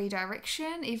as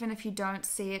redirection, even if you don't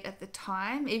see it at the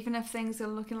time. Even if things are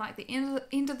looking like the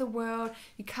end of the world,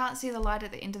 you can't see the light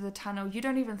at the end of the tunnel, you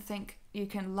don't even think you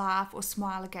can laugh or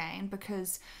smile again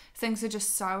because things are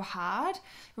just so hard.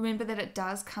 Remember that it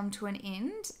does come to an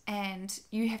end, and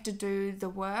you have to do the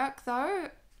work though,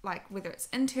 like whether it's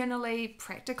internally,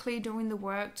 practically doing the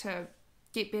work to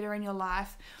get better in your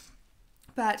life.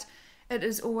 But it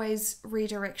is always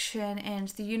redirection, and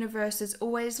the universe is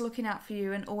always looking out for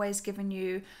you and always giving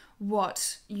you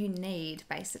what you need,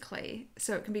 basically.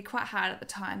 So it can be quite hard at the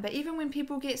time, but even when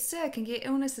people get sick and get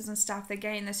illnesses and stuff, they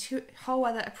gain this whole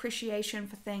other appreciation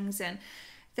for things, and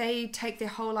they take their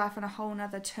whole life on a whole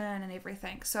nother turn and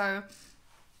everything. So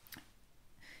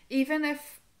even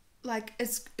if, like,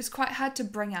 it's quite hard to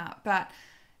bring up, but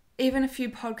even a few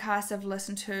podcasts I've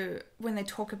listened to, when they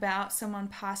talk about someone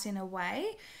passing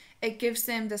away, it gives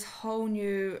them this whole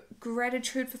new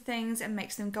gratitude for things and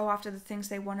makes them go after the things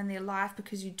they want in their life,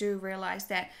 because you do realize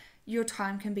that your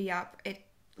time can be up at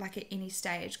any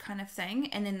stage kind of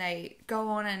thing. And then they go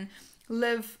on and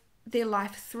live their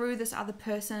life through this other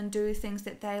person, do things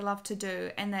that they love to do,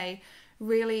 and they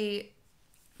really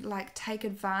take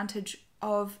advantage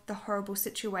of the horrible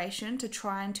situation to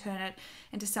try and turn it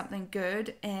into something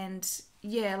good. And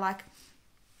yeah,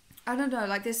 I don't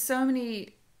know, there's so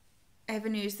many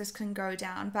avenues this can go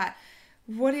down, but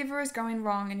whatever is going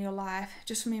wrong in your life,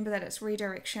 just remember that it's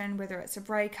redirection, whether it's a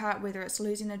breakup, whether it's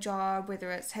losing a job,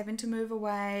 whether it's having to move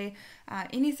away,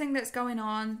 anything that's going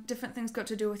on, different things got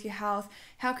to do with your health.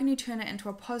 How can you turn it into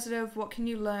a positive? What can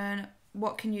you learn?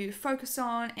 What can you focus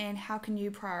on? And how can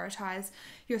you prioritize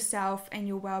yourself and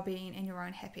your well-being and your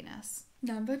own happiness?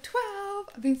 Number 12,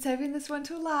 I've been saving this one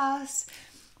till last.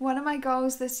 One of my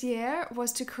goals this year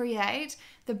was to create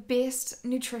the best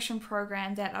nutrition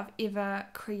program that I've ever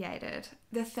created.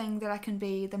 The thing that I can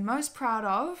be the most proud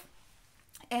of,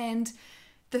 and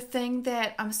the thing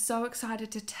that I'm so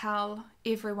excited to tell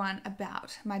everyone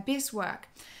about, my best work.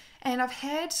 And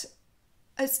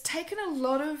it's taken a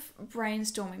lot of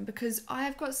brainstorming, because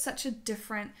I've got such a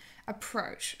different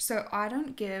approach. So I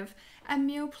don't give a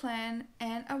meal plan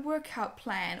and a workout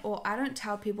plan, or I don't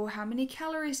tell people how many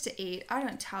calories to eat. I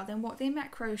don't tell them what their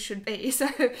macros should be. So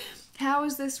how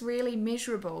is this really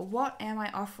measurable? What am I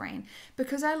offering?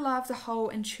 Because I love the whole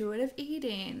intuitive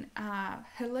eating,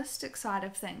 holistic side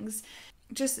of things,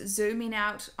 just zooming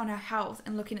out on our health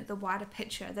and looking at the wider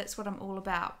picture. That's what I'm all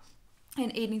about.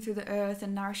 And eating through the earth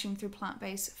and nourishing through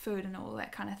plant-based food and all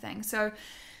that kind of thing. So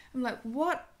I'm like,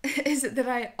 what is it that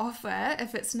I offer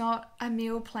if it's not a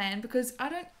meal plan? Because I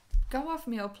don't go off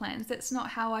meal plans. That's not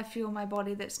how I fuel my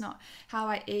body. That's not how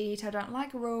I eat. I don't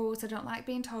like rules. I don't like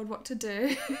being told what to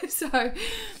do. So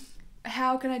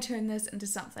how can I turn this into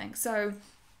something? So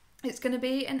it's going to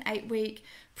be an 8-week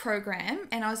program,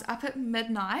 and I was up at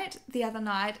midnight the other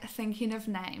night thinking of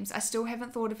names. I still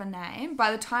haven't thought of a name.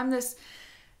 By the time this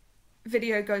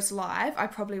video goes live, I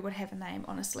probably would have a name,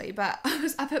 honestly, but I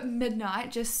was up at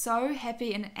midnight just so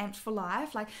happy and amped for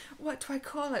life. What do I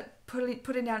call it?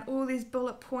 Putting down all these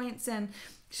bullet points and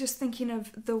just thinking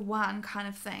of the one kind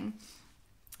of thing.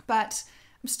 But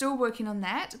I'm still working on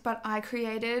that. But I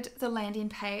created the landing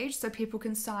page so people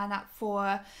can sign up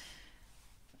for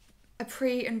a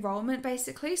pre-enrollment,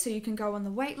 basically, so you can go on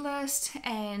the wait list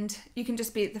and you can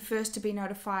just be the first to be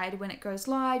notified when it goes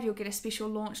live. You'll get a special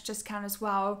launch discount as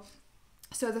well.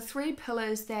 So the 3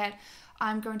 pillars that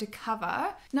I'm going to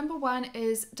cover, number 1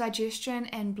 is digestion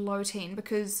and bloating,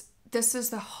 because this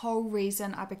is the whole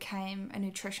reason I became a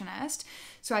nutritionist.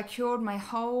 So I cured my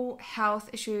whole health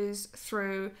issues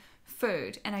through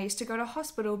food, and I used to go to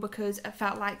hospital because it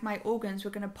felt like my organs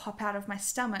were going to pop out of my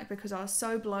stomach because I was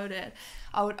so bloated.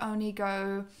 I would only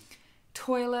go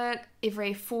toilet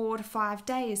every 4 to 5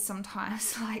 days,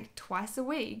 sometimes twice a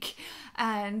week,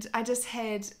 and I just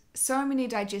had so many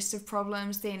digestive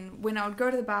problems. Then when I would go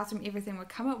to the bathroom, everything would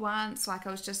come at once. I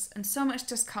was just in so much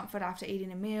discomfort after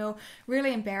eating a meal.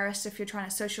 Really embarrassed if you're trying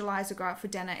to socialize or go out for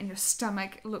dinner and your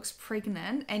stomach looks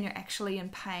pregnant and you're actually in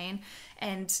pain,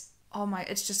 and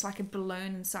it's just like a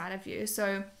balloon inside of you.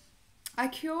 So I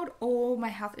cured all my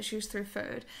health issues through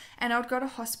food, and I would go to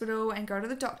hospital and go to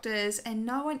the doctors, and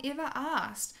no one ever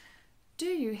asked, do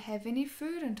you have any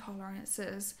food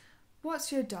intolerances?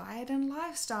 What's your diet and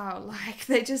lifestyle like?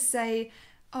 They just say,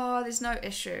 oh, there's no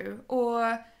issue,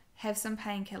 or have some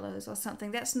painkillers or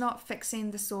something. That's not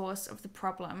fixing the source of the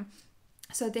problem.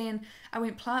 So then I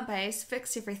went plant-based,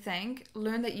 fixed everything,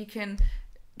 learned that you can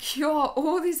cure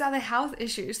all these other health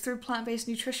issues through plant-based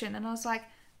nutrition. And I was like,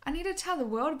 I need to tell the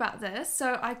world about this.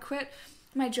 So I quit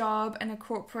my job in a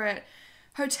corporate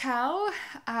hotel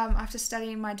after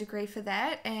studying my degree for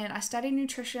that, and I studied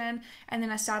nutrition, and then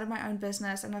I started my own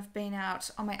business, and I've been out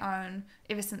on my own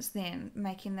ever since then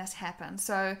making this happen.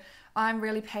 So I'm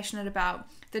really passionate about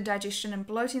the digestion and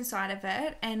bloating side of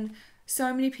it, and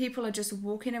so many people are just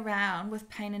walking around with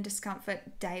pain and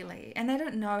discomfort daily, and they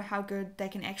don't know how good they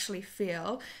can actually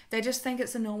feel. They just think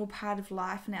it's a normal part of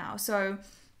life now. So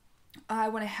I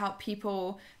want to help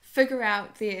people figure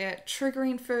out their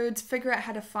triggering foods, figure out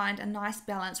how to find a nice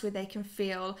balance where they can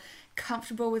feel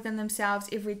comfortable within themselves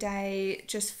every day,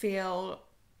 just feel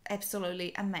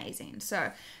absolutely amazing.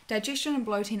 So digestion and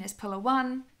bloating is pillar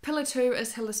 1. Pillar 2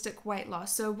 is holistic weight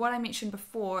loss. So what I mentioned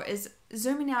before is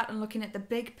zooming out and looking at the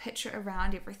big picture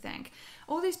around everything.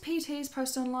 All these PTs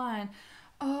post online,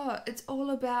 oh, it's all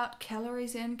about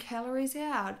calories in, calories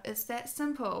out. It's that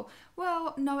simple.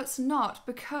 Well, no, it's not,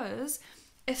 because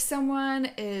if someone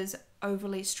is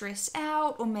overly stressed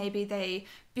out, or maybe they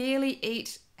barely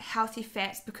eat healthy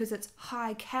fats because it's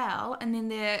high cal, and then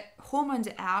their hormones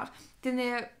are out, then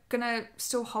they're gonna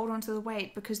still hold on to the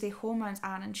weight because their hormones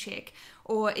aren't in check,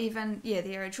 or even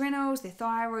their adrenals, their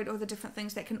thyroid, all the different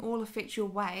things that can all affect your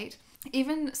weight.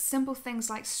 Even simple things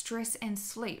like stress and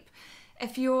sleep.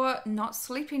 If you're not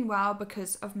sleeping well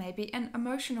because of maybe an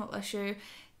emotional issue,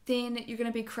 then you're going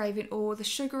to be craving all the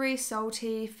sugary,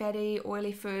 salty, fatty,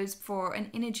 oily foods for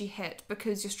an energy hit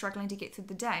because you're struggling to get through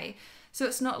the day. So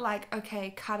it's not like,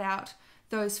 okay, cut out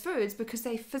those foods, because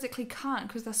they physically can't,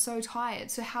 because they're so tired.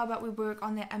 So how about we work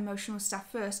on that emotional stuff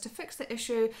first to fix the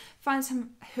issue, find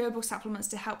some herbal supplements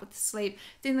to help with the sleep,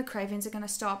 then the cravings are going to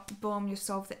stop, boom, you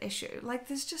solve the issue. Like,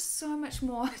 there's just so much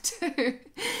more to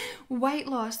weight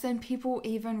loss than people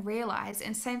even realize.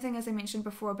 And same thing as I mentioned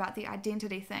before about the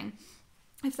identity thing.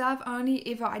 If they've only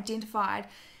ever identified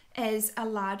as a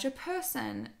larger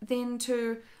person, then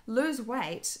to lose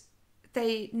weight,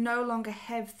 they no longer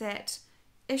have that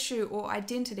issue or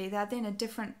identity. They're then a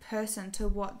different person to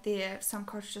what their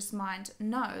subconscious mind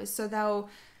knows. So they'll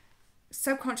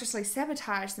subconsciously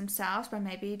sabotage themselves by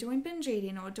maybe doing binge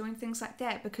eating or doing things like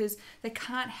that, because they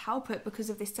can't help it because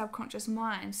of their subconscious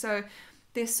mind. So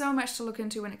there's so much to look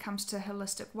into when it comes to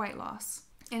holistic weight loss,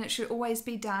 and it should always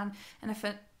be done in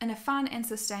a fun and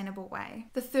sustainable way.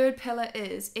 The third pillar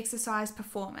is exercise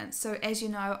performance. So as you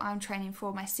know, I'm training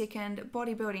for my second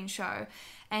bodybuilding show,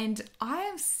 and I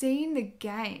am seeing the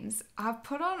gains. I've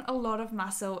put on a lot of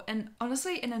muscle, and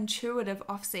honestly an intuitive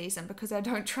off season because I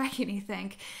don't track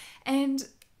anything. And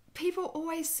people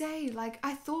always say, like,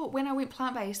 I thought when I went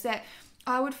plant-based that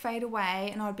I would fade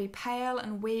away and I'd be pale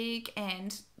and weak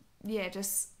and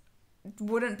just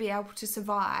wouldn't be able to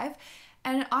survive.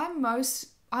 And I'm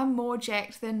more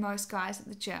jacked than most guys at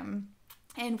the gym.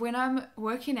 And when I'm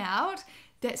working out,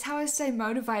 that's how I stay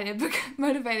motivated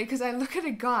because I look at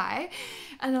a guy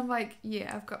and I'm like,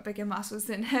 yeah, I've got bigger muscles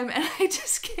than him, and I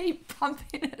just keep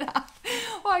pumping it up.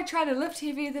 Or I try to lift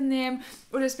heavier than them,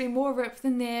 or just be more ripped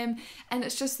than them, and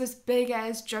it's just this big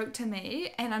ass joke to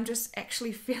me, and I'm just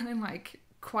actually feeling like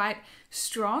quite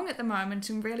strong at the moment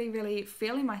and really, really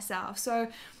feeling myself. So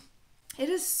it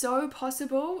is so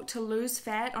possible to lose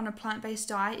fat on a plant-based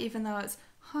diet, even though it's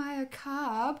higher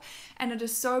carb, and it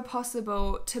is so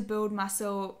possible to build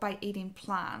muscle by eating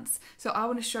plants. So I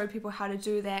want to show people how to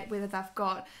do that, whether they've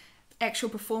got actual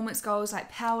performance goals like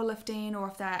powerlifting, or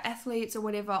if they're athletes or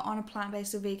whatever on a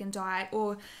plant-based or vegan diet,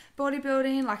 or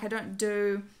bodybuilding. Like, I don't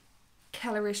do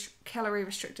calorie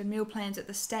restricted meal plans at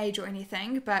this stage or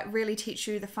anything, but really teach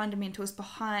you the fundamentals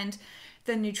behind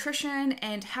the nutrition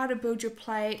and how to build your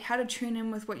plate, how to tune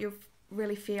in with what you're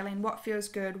really feeling, what feels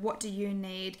good, what do you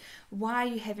need, why are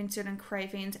you having certain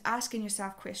cravings, asking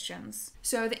yourself questions.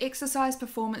 So the exercise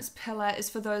performance pillar is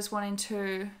for those wanting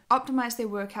to optimize their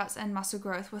workouts and muscle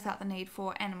growth without the need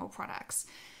for animal products.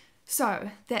 So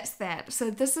that's that.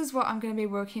 So this is what I'm going to be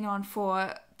working on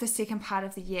for the second part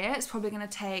of the year. It's probably going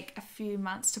to take a few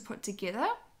months to put together.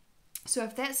 So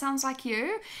if that sounds like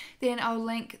you, then I'll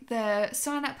link the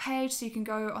sign up page so you can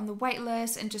go on the wait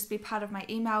list and just be part of my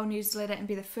email newsletter and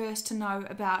be the first to know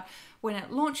about when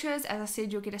it launches. As I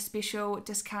said, you'll get a special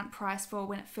discount price for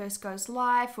when it first goes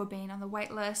live for being on the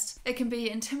wait list. It can be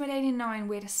intimidating knowing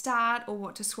where to start or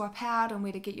what to swap out and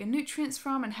where to get your nutrients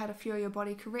from and how to fuel your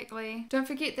body correctly. Don't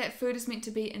forget that food is meant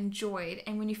to be enjoyed,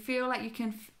 and when you feel like you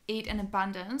can eat in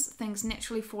abundance, things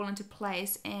naturally fall into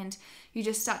place and you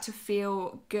just start to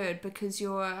feel good because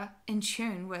you're in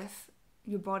tune with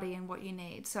your body and what you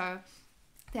need. So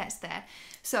that's that.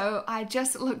 So I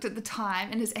just looked at the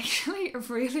time, and it's actually a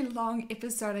really long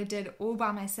episode I did all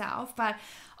by myself, but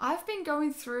I've been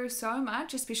going through so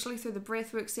much, especially through the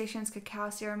breathwork sessions,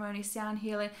 cacao ceremony, sound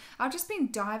healing. I've just been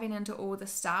diving into all the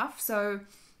stuff. So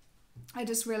I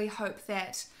just really hope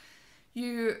that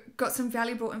you got some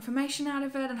valuable information out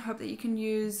of it, and hope that you can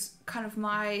use kind of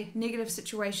my negative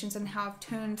situations and how I've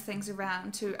turned things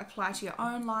around to apply to your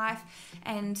own life.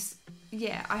 And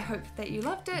yeah, I hope that you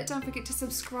loved it. Don't forget to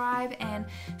subscribe and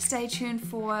stay tuned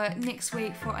for next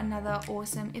week for another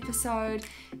awesome episode.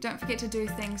 Don't forget to do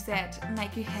things that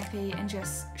make you happy and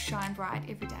just shine bright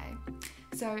every day.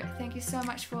 So thank you so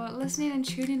much for listening and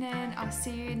tuning in. I'll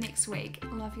see you next week.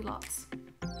 Love you lots.